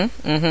 everything, right?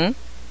 And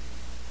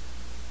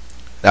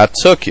I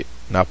took it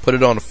and I put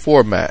it on a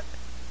format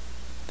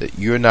that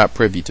you're not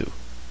privy to.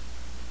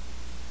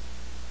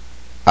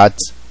 Why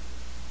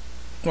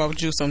would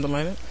you do something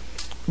like that?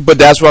 But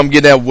that's what I'm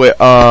getting at with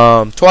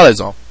Twilight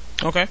Zone.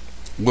 Okay.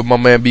 With my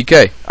man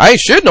BK. I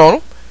ain't shitting on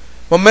him.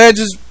 My man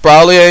just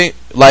probably ain't,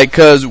 like,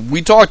 cause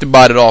we talked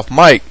about it off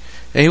mic,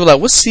 and he was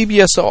like, what's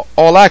CBS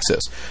All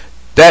Access?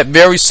 That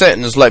very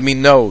sentence let me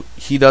know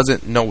he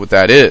doesn't know what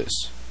that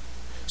is.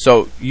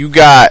 So you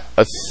got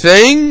a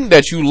thing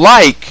that you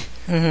like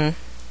on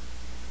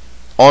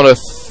a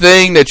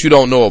thing that you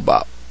don't know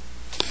about.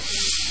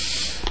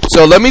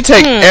 So let me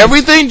take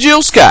everything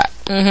Jill Scott,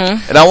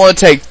 and I want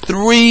to take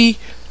 3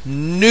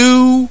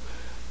 new,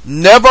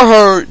 never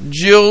heard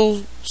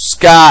Jill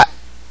Scott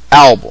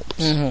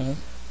albums.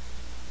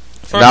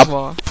 First of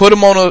all, put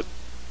them on a.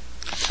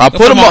 I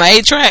put them on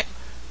 8-track.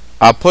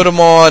 I put them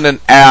on an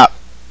app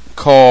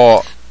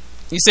called.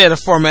 You said a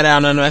format. I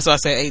don't know. That's why I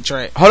said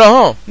 8-track. Hold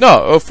on.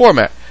 No, a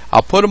format.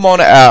 I put them on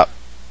an app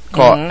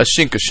called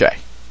Ashinkashay.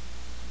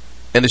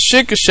 And the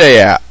Ashinkashay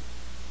app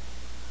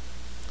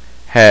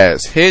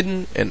has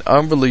hidden and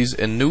unreleased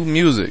and new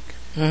music.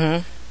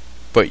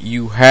 But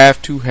you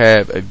have to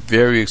have a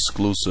very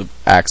exclusive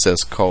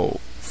access code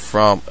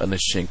from an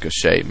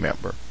Ashinkashay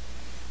member.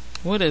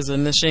 What is a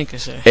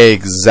Ashinkashay?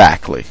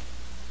 Exactly.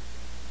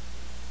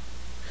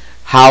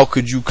 How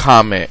could you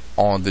comment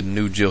on the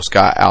new Jill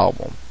Scott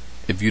album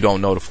if you don't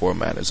know the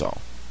format is on?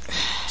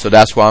 So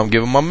that's why I'm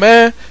giving my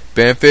man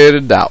benefit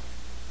of the doubt.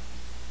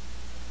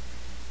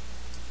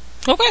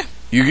 Okay.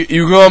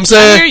 You know what I'm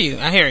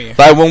saying? I hear you.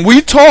 Like when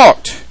we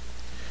talked,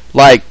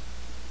 like,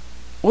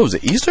 what was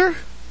it, Easter?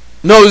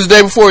 No, it was the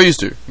day before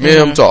Easter. Me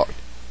and him talked.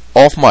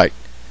 Off mic.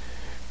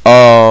 He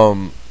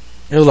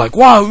was like,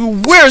 wow,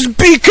 where's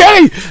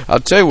BK? I'll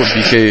tell you what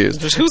BK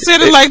is. Who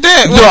said it like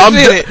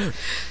that?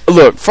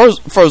 Look,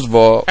 first of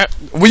all,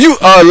 when you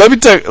let me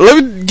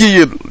give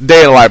you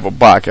day in the life of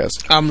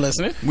podcast. I'm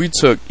listening. We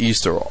took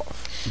Easter off.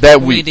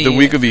 That week, the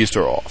week of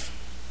Easter off.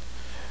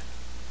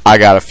 I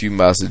got a few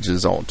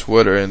messages on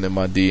Twitter and then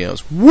my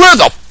DMs. Where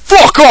the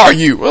fuck are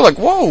you? We're like,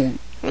 whoa,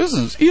 this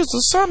is Easter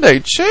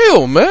Sunday.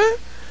 Chill, man.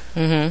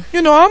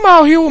 You know, I'm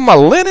out here with my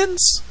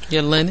linens.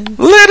 Your linens?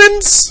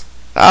 Linens.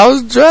 I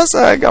was dressed.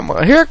 I got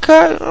my hair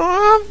cut.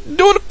 I'm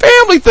doing the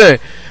family thing.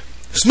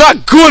 It's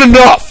not good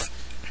enough.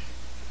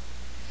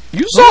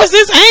 You saw Why is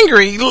this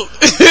angry?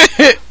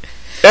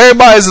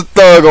 Everybody's a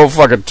thug on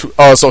fucking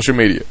social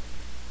media.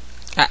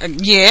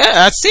 Yeah,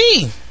 I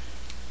see.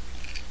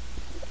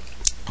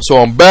 So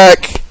I'm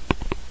back,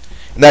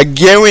 and I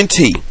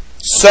guarantee,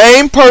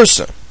 same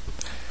person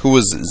who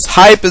was as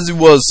hype as he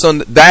was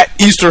that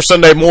Easter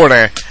Sunday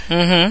morning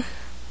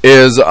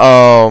is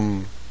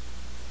I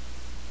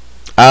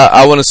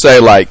want to say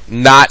like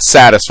not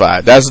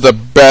satisfied. That's the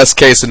best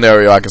case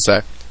scenario I can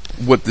say.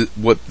 What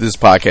this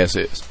podcast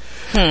is.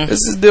 This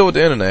is the deal with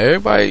the internet.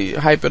 Everybody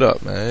hype it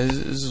up, man.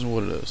 This is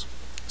what it is.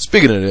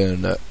 Speaking of the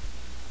internet,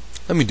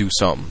 let me do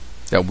something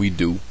that we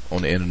do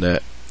on the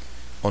internet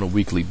on a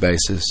weekly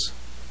basis.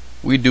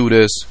 We do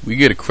this. We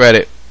get a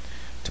credit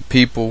to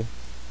people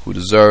who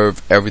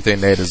deserve everything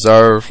they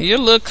deserve. You're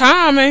a little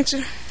calm, ain't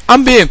you?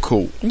 I'm being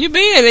cool. You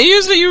being it. You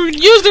usually real.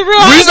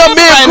 The reason I'm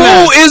being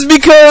cool is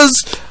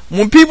because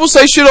when people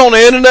say shit on the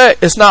internet,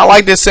 it's not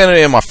like they're saying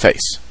it in my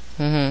face.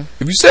 If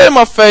you say it in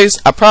my face,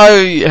 I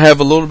probably have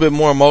a little bit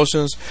more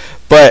emotions,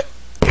 but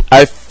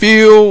I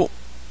feel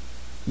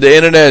the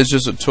internet is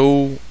just a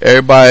tool.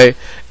 Everybody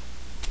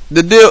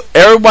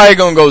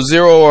gonna go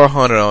 0 or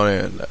 100 on the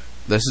internet.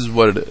 This is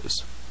what it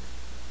is.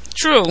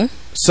 True.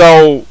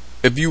 So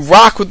if you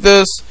rock with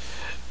this,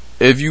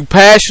 if you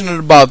passionate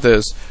about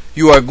this,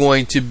 you are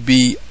going to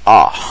be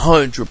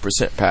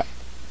 100%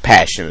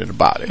 passionate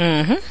about it.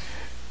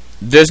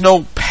 There's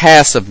no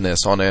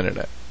passiveness on the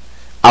internet.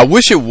 I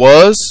wish it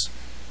was,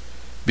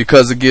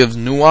 because it gives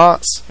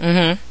nuance.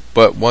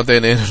 But one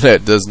thing the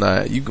internet does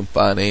not, you can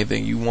find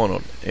anything you want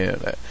on the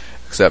internet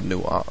except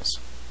nuance.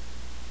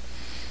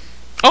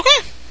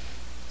 Okay.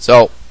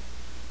 So,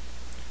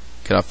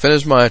 can I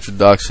finish my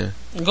introduction?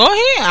 Go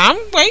ahead. I'm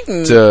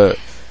waiting. To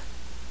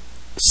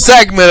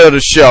segment of the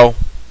show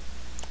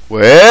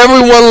where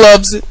everyone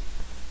loves it.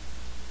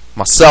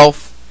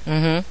 Myself,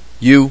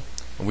 you,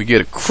 and we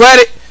get a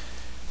credit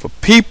for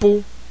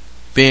people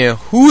being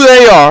who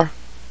they are.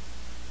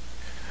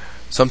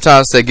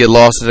 Sometimes they get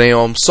lost in their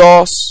own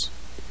sauce.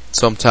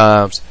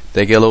 Sometimes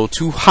they get a little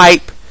too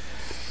hype.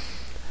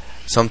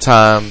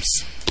 Sometimes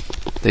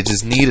they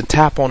just need a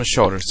tap on the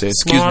shoulder and say,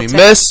 excuse me,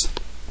 miss.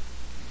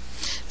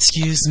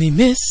 Excuse me,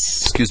 miss.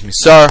 Excuse me,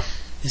 sir.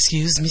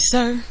 Excuse me,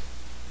 sir.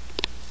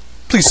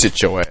 Please sit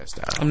your ass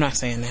down. I'm not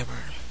saying that word.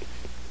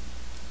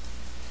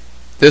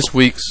 This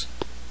week's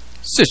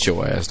sit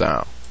your ass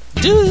down.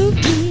 Sit your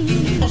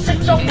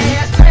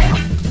ass down.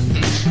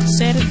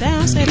 Set it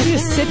down, set it down.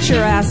 Sit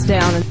your ass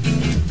down. And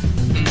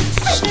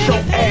sit your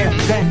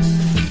ass down.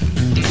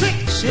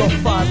 Sit your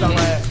 $5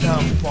 ass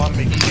down before I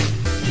make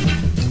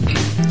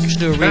it. You should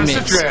do a remix.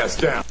 Sit your ass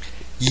down.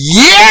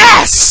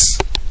 Yes!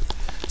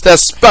 It's that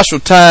special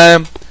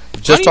time.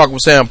 Just Talking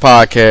with Sam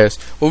podcast.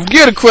 Well, we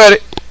get a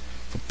credit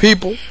for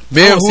people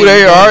being who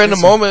they are in the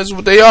moment is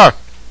what they are.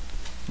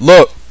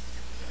 Look.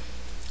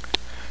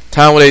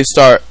 Time when they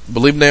start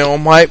believing their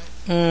own hype.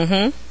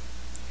 And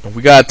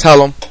we gotta tell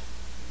them,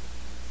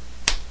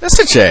 let's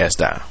sit your ass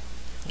down.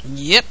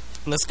 Yep.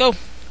 Let's go.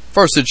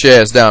 First, sit your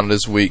ass down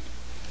this week.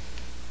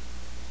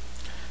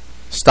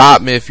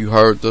 Stop me if you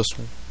heard this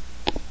one.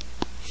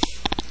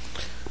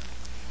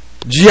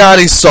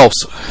 Gianni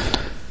Sosa.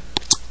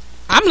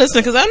 I'm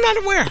listening because I'm not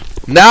aware.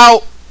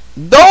 Now,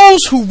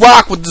 those who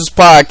rock with this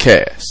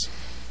podcast,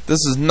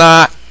 this is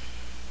not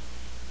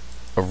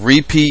a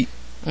repeat.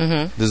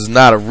 This is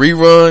not a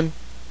rerun.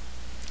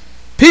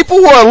 People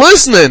who are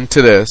listening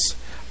to this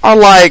are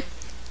like,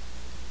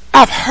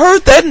 I've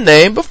heard that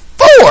name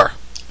before.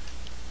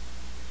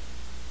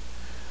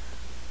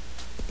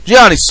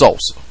 Gianni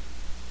Sosa.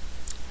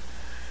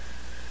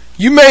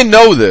 You may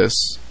know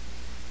this,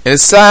 and it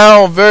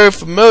sounds very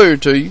familiar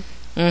to you,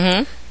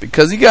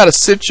 because he got to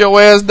sit your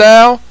ass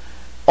down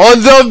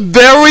on the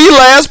very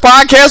last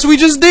podcast we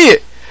just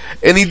did,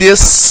 and he did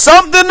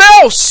something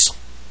else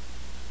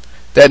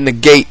that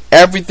negate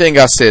everything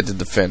I said to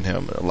defend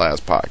him in the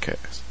last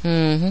podcast.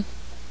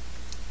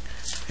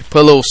 He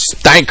put a little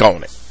stank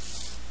on it.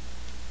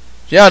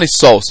 Gianni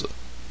Sosa.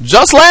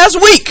 Just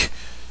last week.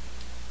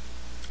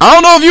 I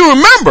don't know if you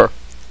remember.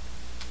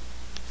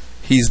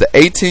 He's the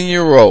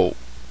 18-year-old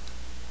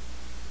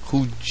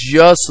who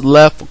just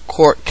left a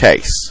court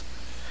case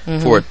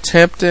for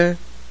attempting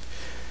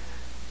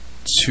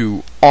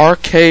to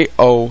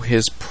RKO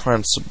his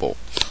principal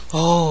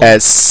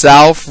at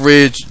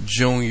Southridge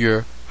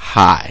Junior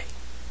High.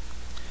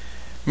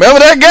 Remember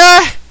that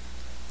guy?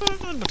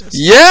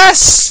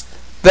 Yes,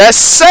 that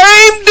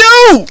same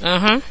dude.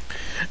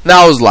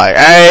 Now I was like,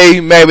 hey,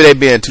 maybe they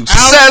being too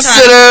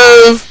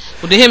sensitive.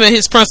 Well, did him and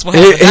his principal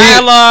have a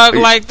dialogue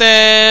like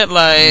that?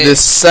 Like the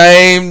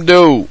same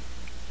dude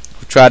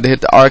who tried to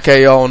hit the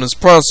RKO on his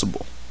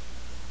principal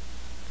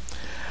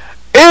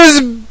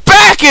is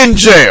back in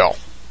jail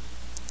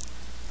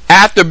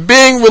after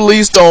being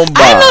released on bond.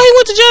 I didn't know he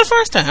went to jail the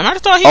first time. I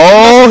thought he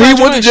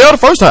went to jail the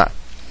first time.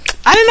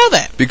 I didn't know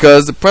that.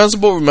 Because the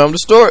principal, remember the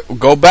story,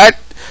 go back,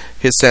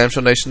 hit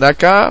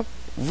samshonation.com,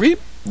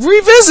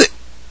 revisit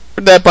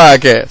that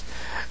podcast.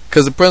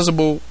 Because the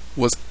principal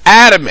was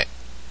adamant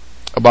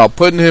about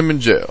putting him in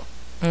jail.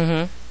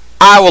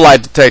 I would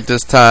like to take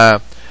this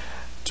time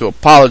to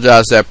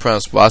apologize to that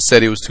principal. I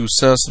said he was too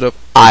sensitive.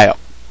 I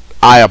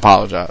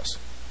apologize.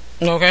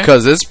 Okay.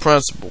 Because this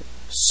principal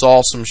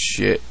saw some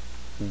shit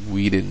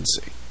we didn't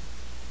see.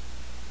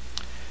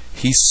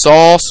 He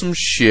saw some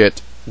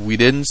shit we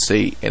didn't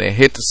see, and it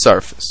hit the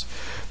surface.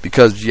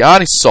 Because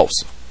Gianni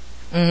Sosa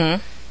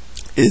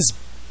is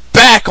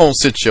back on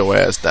Sit Your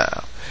Ass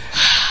Down.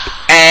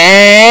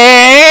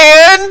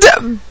 And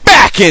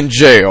back in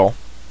jail.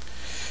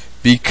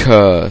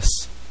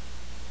 Because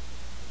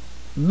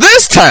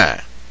this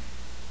time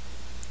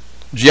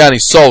Gianni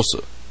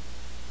Sosa,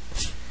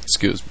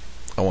 excuse me,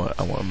 I want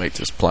to make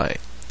this plain.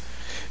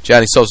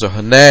 Gianni Sosa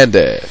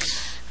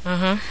Hernandez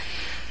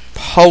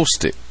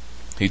posted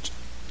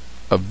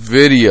a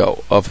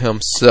video of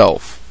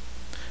himself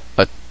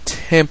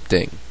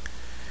attempting,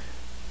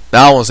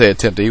 now I won't say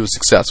attempted, he was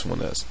successful in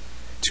this,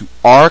 to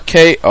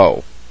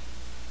RKO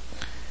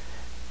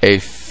a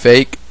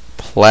fake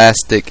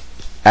plastic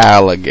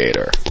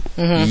alligator.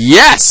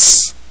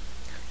 Yes!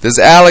 This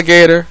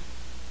alligator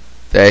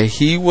that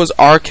he was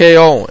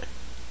RKOing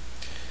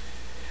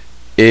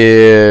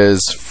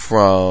is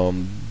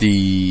from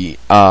the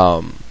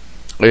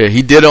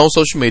he did it on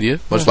social media,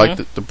 much like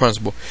the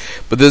principal.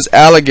 But this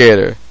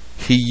alligator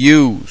he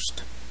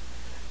used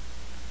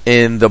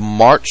in the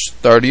March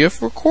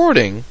 30th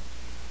recording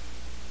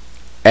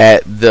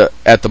at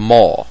the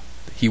mall.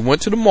 He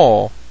went to the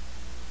mall,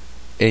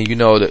 and you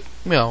know that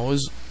it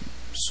was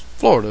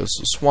Florida, it's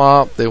a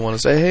swamp. They want to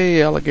say,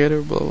 "Hey,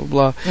 alligator," blah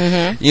blah blah.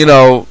 You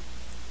know,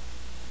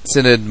 it's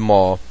in the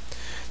mall.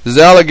 This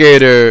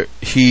alligator,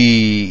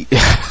 this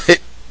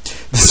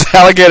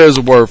alligator is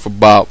worth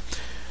about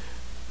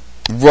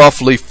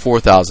roughly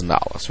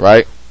 $4,000,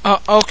 right?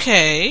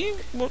 Okay.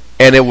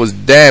 And it was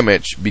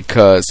damaged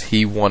because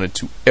he wanted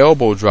to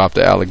elbow drop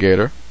the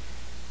alligator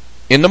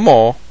in the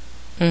mall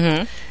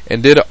and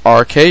did an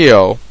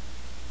RKO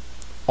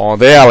on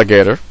the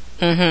alligator.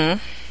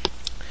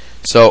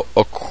 So,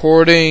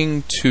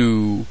 according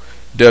to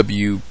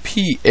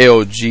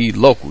WPLG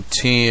Local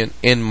 10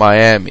 in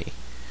Miami,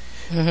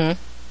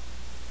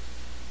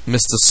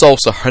 Mr.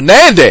 Sosa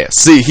Hernandez,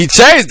 see, he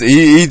changed it.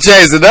 He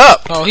changed it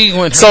up. Oh, he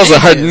went Sosa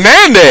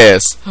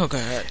Hernandez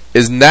okay.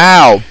 is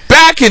now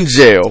back in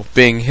jail,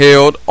 being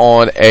held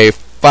on a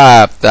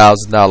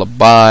 $5,000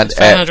 bond.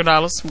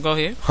 $500. Go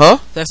ahead. Huh?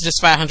 That's just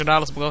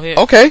 $500. Go ahead.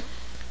 Okay.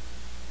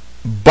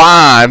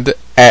 Bond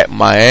at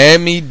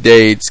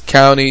Miami-Dade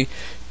County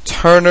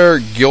Turner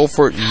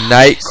Guilford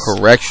Knight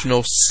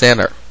Correctional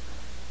Center.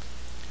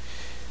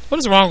 What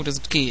is wrong with this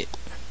kid?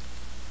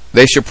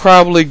 They should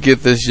probably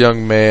get this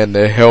young man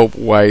the help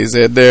while he's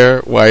in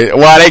there.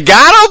 While they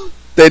got him,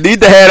 they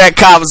need to have that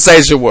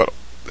conversation with him.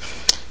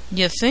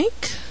 You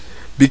think?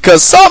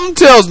 Because something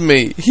tells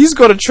me he's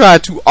going to try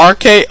to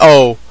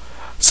RKO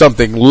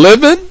something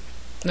living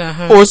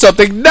or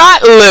something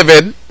not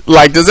living,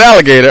 like this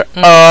alligator,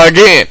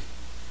 again.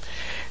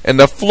 And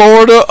the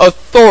Florida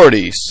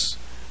authorities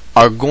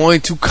are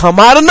going to come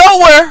out of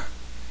nowhere.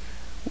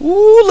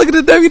 Ooh, look at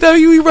the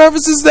WWE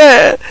references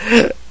there.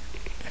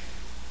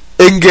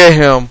 And get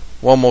him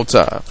one more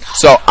time.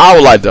 So I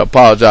would like to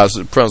apologize to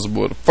the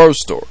principal of the first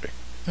story.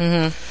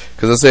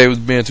 Because I said he was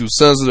being too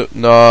sensitive.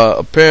 Nah,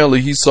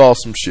 apparently he saw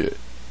some shit.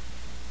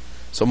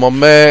 So my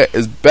man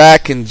is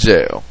back in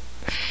jail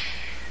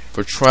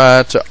for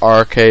trying to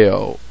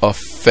RKO a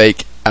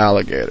fake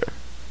alligator.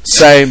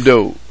 Same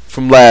dude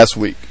from last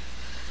week.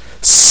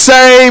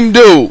 Same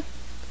dude.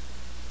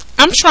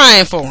 I'm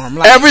trying for him.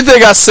 Like,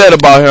 everything I said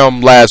about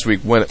him last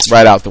week went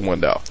right out the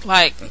window.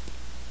 Like,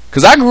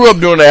 because I grew up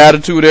during the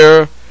Attitude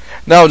Era.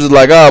 And I was just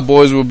like,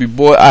 boys will be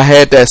boys. I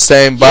had that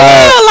same vibe.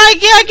 I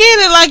get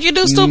it. Like, you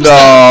do stupid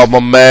stuff. No,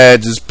 my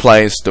man just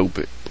plain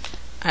stupid.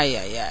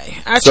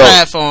 I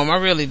tried for him. I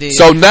really did.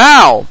 So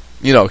now,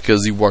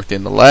 because he worked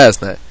in the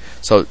last night.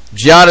 So,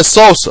 Gianni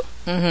Sosa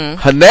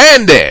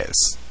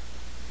Hernandez.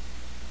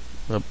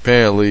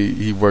 Apparently,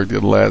 he worked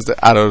in the last night.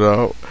 I don't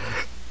know.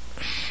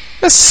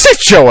 Let's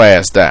sit your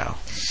ass down.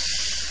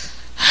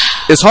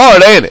 It's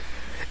hard, ain't it?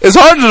 It's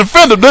hard to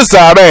defend him this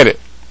time, ain't it?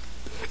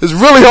 It's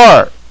really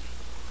hard.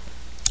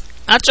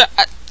 I try.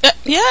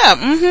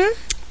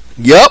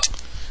 Yep.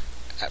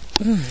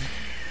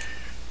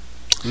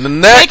 The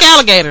next, fake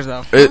alligator,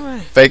 though.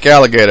 Right. Fake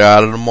alligator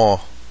out of the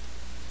mall.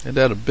 Ain't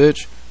that a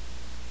bitch?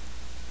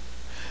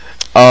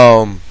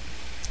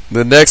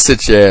 The next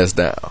sit your ass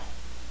down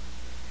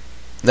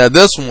Now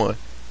this one,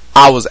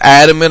 I was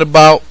adamant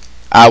about.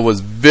 I was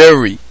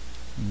very,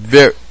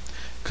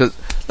 because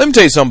let me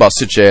tell you something about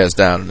sit your ass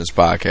down in this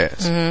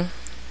podcast.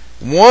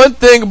 Mm-hmm. One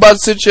thing about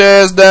sit your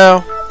ass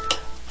down,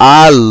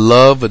 I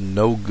love a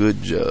no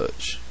good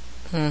judge.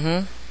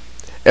 Mm-hmm.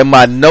 And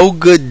my no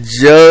good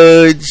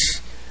judge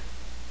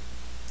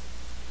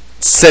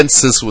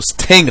senses was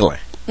tingling.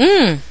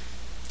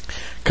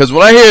 Because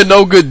when I hear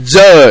no good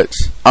judge,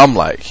 I'm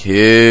like,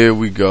 here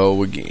we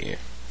go again.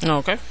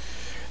 Okay.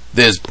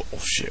 This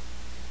bullshit.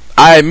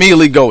 I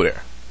immediately go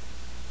there.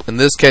 In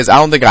this case, I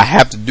don't think I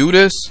have to do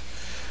this.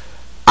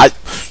 Let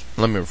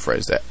me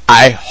rephrase that.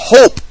 I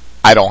hope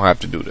I don't have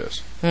to do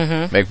this.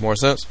 Mm-hmm. Make more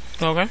sense?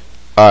 Okay.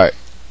 Alright.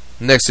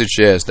 Next sit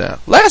your ass down.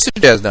 Last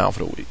sit your ass down for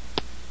the week.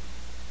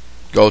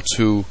 Go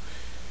to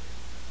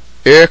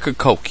Erica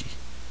Koki.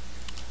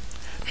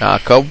 Now, a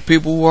couple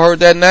people who heard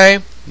that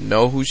name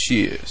know who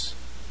she is.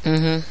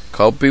 Mm-hmm. A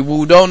couple people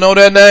who don't know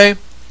that name,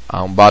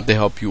 I'm about to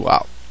help you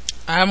out.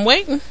 I'm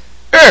waiting.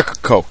 Erica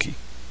Koki.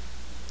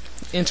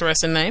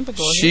 Interesting name, but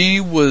go ahead. She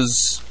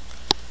was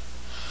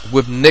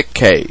with Nick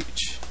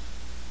Cage.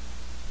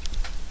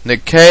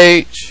 Nick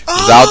Cage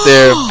was out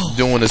there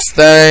doing his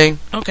thing.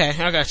 Okay,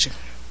 I got you.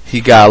 He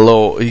got a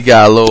little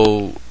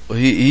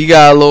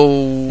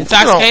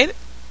intoxicated?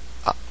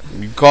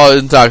 You call it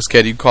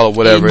intoxicated, you call it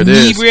whatever it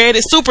is.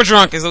 Inebriated, super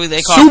drunk is what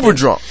they call it. Super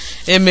drunk.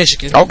 In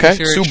Michigan. Okay,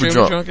 super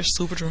drunk.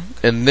 Super drunk.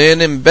 And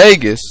then in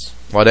Vegas,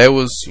 while they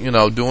was,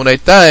 doing their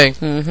thing,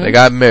 they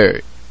got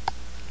married.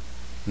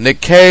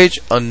 Nick Cage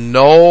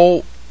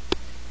annulled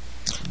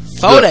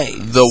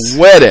the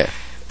wedding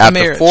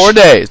after 4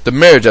 days. The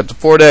marriage after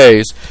 4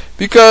 days.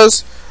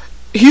 Because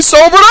he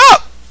sobered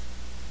up.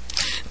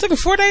 It took him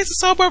 4 days to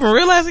sober up and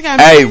realize he got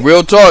married. Hey,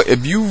 real talk.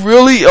 If you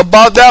really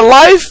about that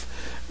life,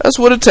 that's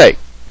what it takes.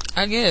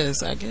 I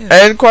guess.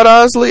 And quite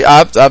honestly,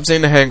 I've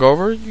seen The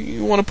Hangover.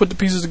 You want to put the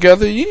pieces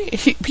together.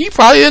 He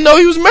probably didn't know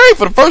he was married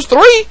for the first 3.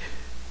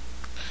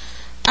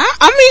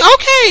 I mean,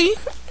 okay.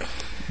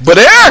 But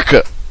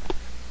Erica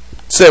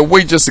said,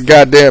 wait just a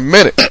goddamn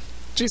minute.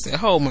 She said,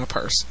 hold my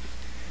purse.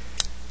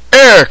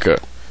 Erica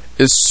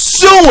is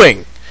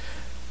suing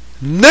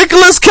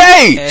Nicolas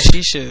Cage. As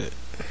she should.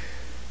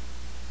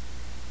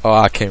 Oh,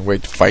 I can't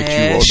wait to fight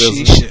you on this.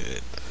 She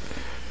should.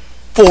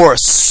 For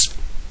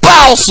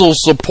spousal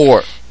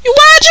support.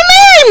 Why'd you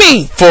marry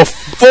me? For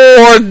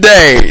 4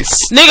 days.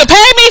 Nigga,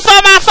 pay me for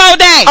my 4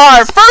 days.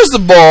 Alright, first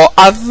of all,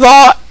 I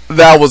thought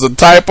that was a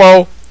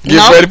typo.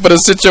 Get ready for the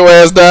sit your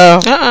ass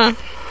down.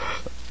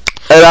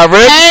 And I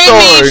read the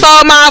story. Pay me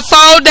for my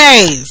 4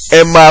 days.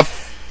 And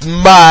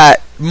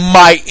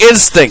my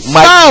instinct,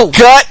 my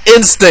gut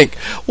instinct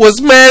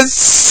was, man,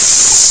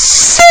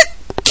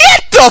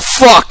 get the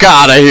fuck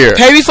out of here.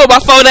 Pay me for my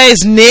 4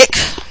 days, Nick.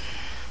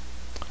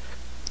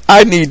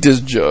 I need this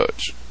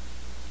judge.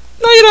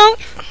 No, you don't.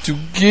 To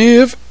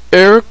give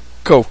Eric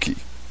Koki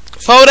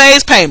 4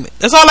 days payment.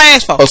 That's all I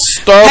asked for. A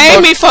Starbucks.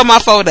 Pay me for my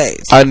 4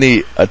 days. I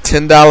need a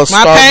 $10 Starbucks.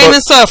 My pain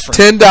and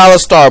suffering. $10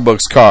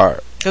 Starbucks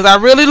card. Because I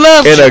really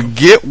love you. And a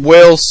get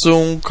well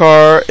soon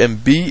card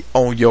and be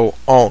on your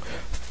own.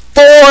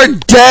 4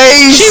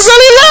 days. She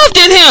really loved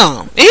in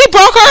him. And he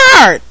broke her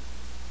heart.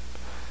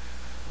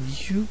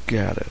 You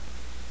got it.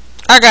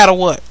 I got a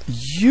what?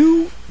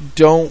 You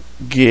don't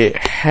get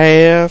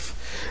half.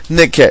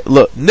 Nick Cage.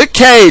 Look, Nick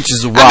Cage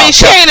is a wild. I mean,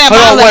 she ain't at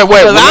my level.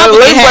 Wait.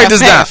 Let me break this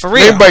down. For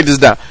real. Let me break this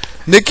down.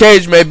 Nick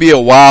Cage may be a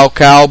wild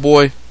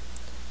cowboy.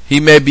 He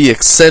may be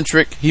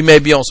eccentric. He may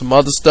be on some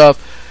other stuff.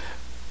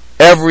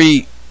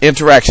 Every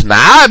interaction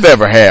I've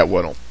ever had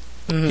with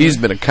him, he's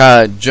been a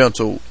kind,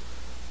 gentle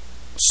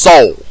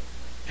soul.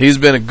 He's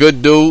been a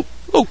good dude.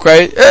 A little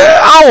crazy.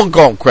 I won't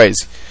call him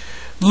crazy.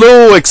 A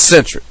little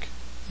eccentric.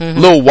 A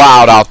little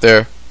wild out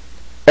there.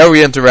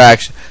 Every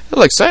interaction. They're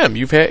like, Sam,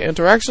 you've had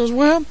interactions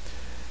with him?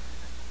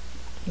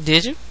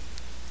 Did you?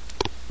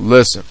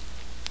 Listen.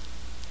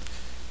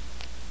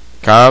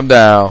 Calm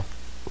down.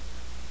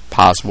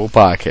 Possible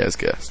podcast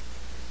guest.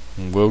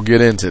 We'll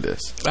get into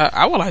this.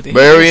 I would like to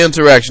hear every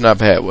interaction I've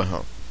had with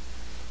him.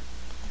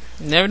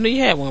 Never knew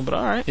you had one, but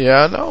alright.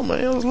 Yeah, I know, man.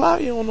 There's a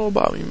lot you don't know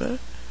about me, man.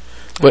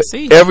 But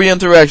every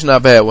interaction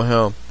I've had with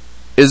him,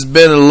 it's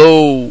been a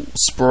little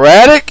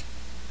sporadic.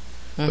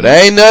 But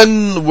there ain't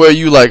nothing where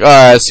you like,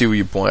 alright, I see where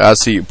you point. I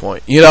see your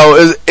point.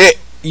 It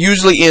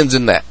usually ends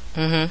in that.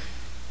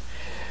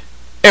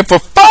 And for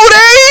 4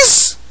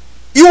 days,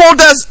 you want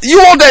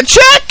that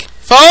check?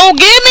 Give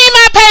me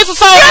my pay for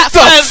 4 days.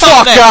 Get the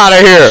fuck out of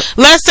here.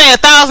 Let's say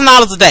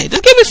 $1,000 a day.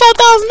 Just give me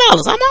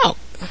 $4,000. I'm out.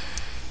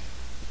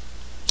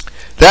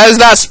 That is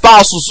not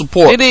spousal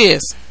support. It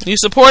is. You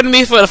supporting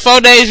me for the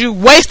 4 days you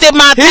wasted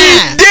my time.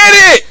 He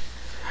did it.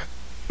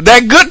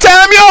 That good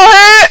time y'all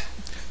had,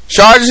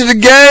 charges of the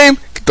game,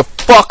 get the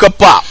fuck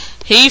up out.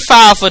 He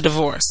filed for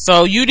divorce,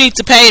 so you need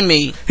to pay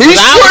me. He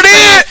sure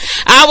did.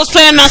 I was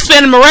planning on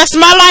spending the rest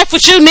of my life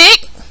with you,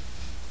 Nick.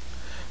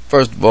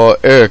 First of all,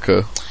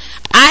 Erica,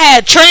 I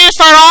had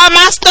transferred all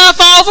my stuff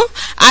over.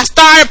 I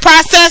started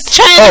process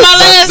changing my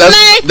last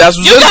name.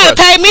 You gotta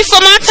pay me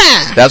for my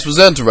time. That's what's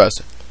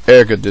interesting.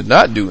 Erica did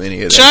not do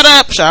any of that. Shut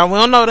up, Sean. We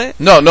don't know that.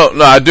 No,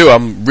 I do.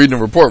 I'm reading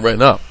the report right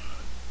now.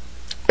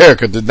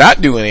 Erica did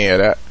not do any of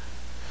that.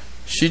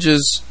 She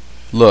just,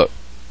 look,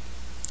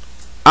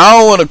 I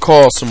don't want to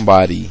call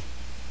somebody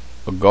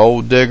a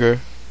gold digger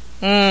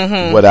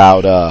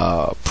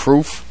without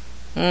proof.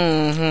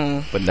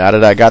 But now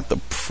that I got the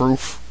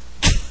proof,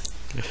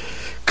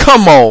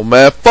 come on,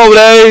 man. 4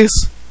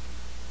 days.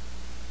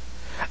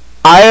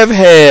 I have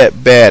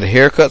had bad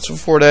haircuts for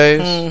 4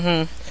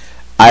 days.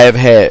 I have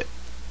had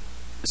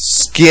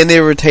skin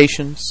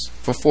irritations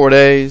for 4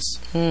 days.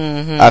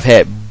 I've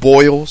had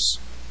boils,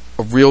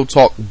 a real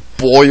talk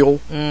boil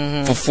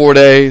for 4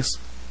 days.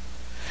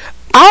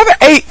 I've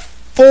ate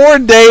 4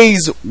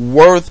 days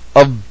worth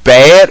of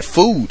bad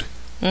food.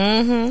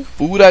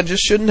 Food I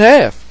just shouldn't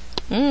have.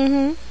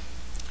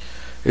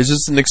 It's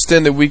just an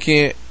extended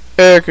weekend.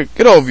 Erica,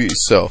 get over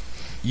yourself.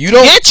 You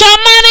don't get your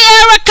money,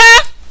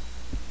 Erica.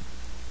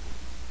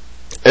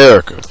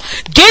 Erica,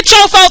 get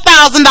your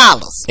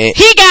 $4,000.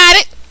 He got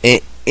it. And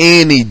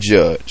any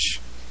judge,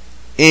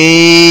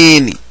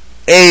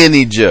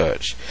 any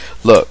judge.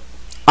 Look,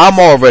 I'm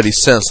already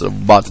sensitive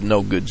about the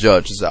no good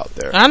judges out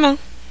there. I know.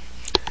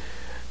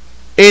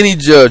 Any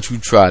judge who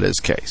tried this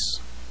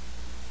case,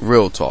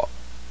 real talk,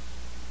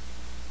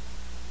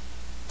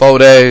 4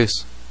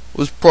 days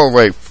was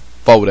prorate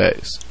 4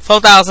 days.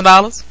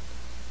 $4,000.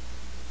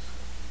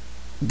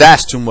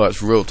 That's too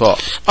much, real talk.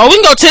 Oh, we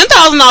can go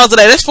 $10,000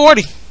 today. That's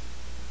 40.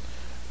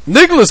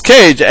 Nicolas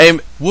Cage,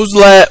 what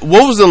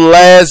was the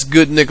last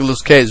good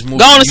Nicolas Cage movie?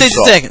 Go on to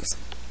 60 seconds.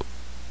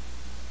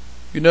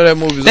 You know that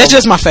movie? That's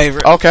just my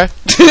favorite. Okay.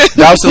 Is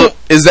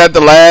that the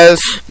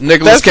last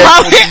Nicolas Cage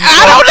movie?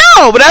 I don't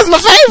know, but that's my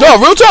favorite. No,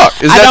 real talk.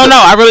 I don't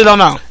know. I really don't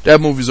know. That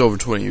movie's over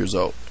 20 years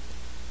old.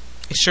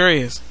 It sure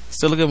is.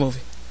 Still a good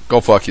movie. Go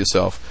fuck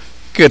yourself.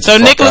 Get so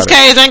Nicolas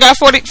Cage ain't got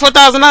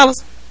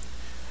 $4,000?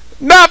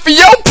 Not for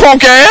your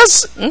punk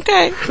ass.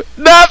 Okay.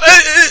 No.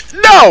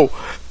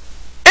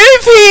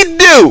 If he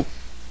do,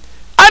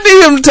 I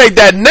need him to take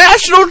that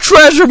National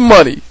Treasure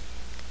money.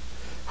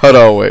 Hold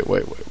on, wait.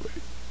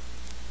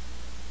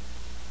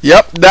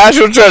 Yep,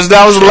 National Treasure.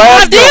 That was the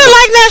last. I did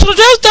like National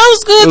Treasure. That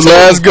was good the too.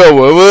 Last good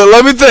one. Well,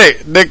 let me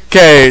think. Nick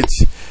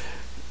Cage.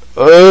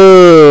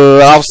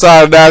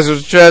 Outside of National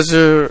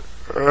Treasure.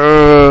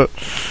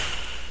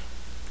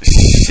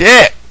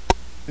 Shit.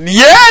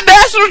 Yeah,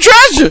 National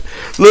Treasure.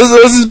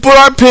 Let's just put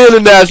our pin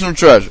in National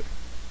Treasure.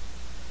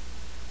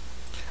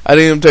 I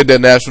didn't even take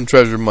that National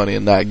Treasure money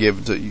and not give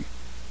it to you.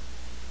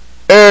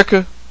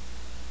 Erica,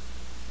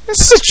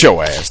 sit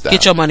your ass down.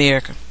 Get your money,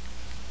 Erica.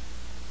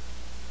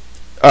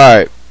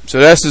 Alright, so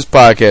that's this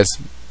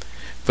podcast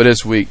for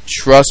this week.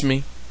 Trust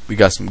me, we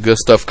got some good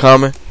stuff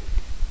coming.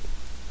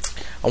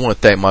 I want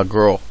to thank my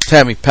girl,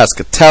 Tammy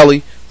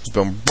Pescatelli, who's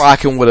been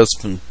rocking with us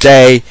from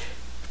day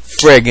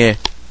friggin'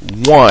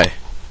 one.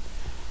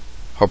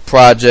 Her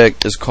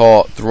project is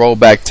called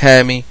Throwback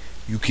Tammy.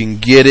 You can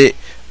get it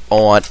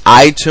on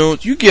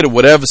iTunes. You get it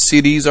whatever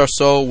CDs are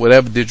sold,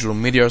 whatever digital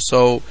media are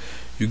sold.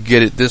 You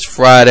get it this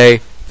Friday,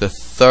 the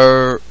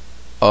 3rd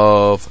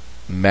of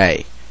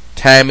May.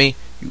 Tammy,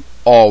 you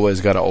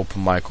always got an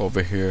open mic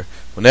over here.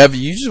 Whenever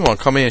you just want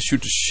to come in and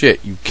shoot the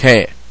shit, you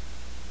can.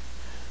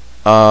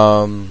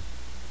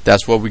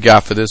 That's what we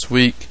got for this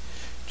week.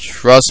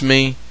 Trust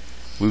me,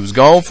 we was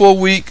gone for a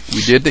week.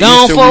 We did the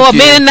gone Easter for weekend. a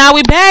minute. Now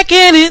we back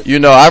in it. You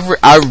know,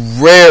 I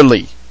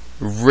rarely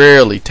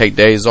take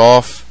days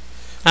off.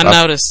 I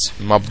noticed.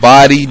 My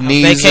body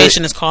needs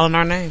vacation is calling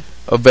our name.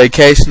 A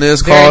vacation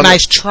is very calling. Very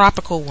nice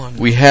tropical one.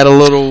 We had a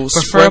little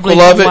preferably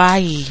sprinkle of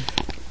Hawaii. It.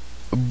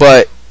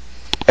 But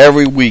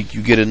every week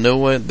you get a new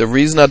one. The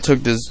reason I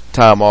took this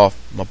time off,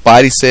 my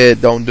body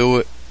said don't do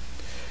it.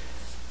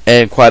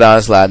 And quite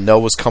honestly, I know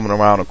what's coming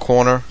around the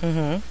corner.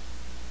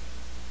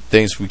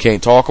 Things we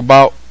can't talk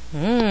about.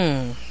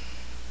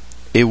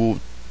 It will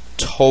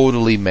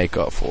totally make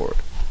up for it.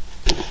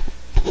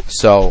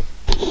 So,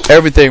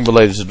 everything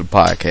related to the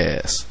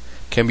podcast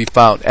can be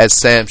found at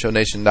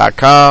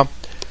samshownation.com.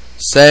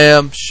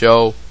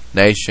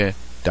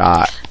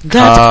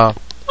 samshownation.com.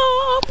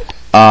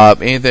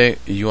 Anything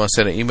you want to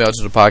send an email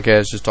to the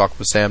podcast, just talk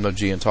with Sam, no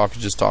G and talk,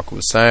 just talk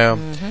with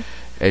Sam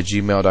at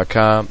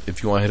gmail.com.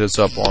 If you want to hit us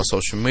up on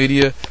social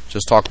media,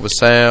 just talk with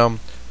Sam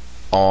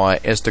on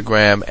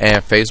Instagram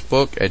and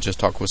Facebook at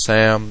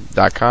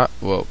justtalkwithsam.com.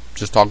 Well,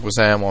 just talk with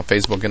Sam on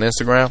Facebook and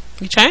Instagram.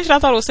 You changed it? I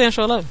thought it was Sam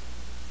Show 11.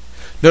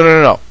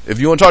 No. If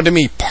you want to talk to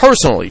me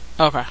personally.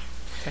 Okay.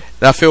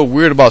 And I feel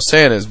weird about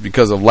saying this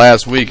because of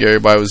last week.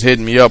 Everybody was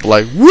hitting me up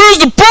like, "Where's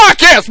the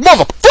podcast,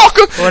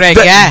 motherfucker?" Or that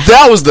guy.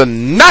 That was the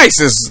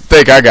nicest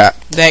thing I got.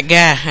 That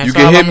guy. That's you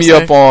can hit me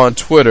up on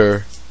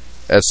Twitter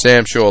at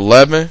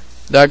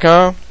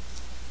samshow11.com.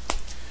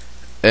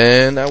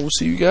 And I will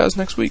see you guys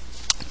next week.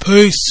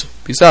 Peace.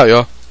 Peace out,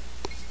 y'all.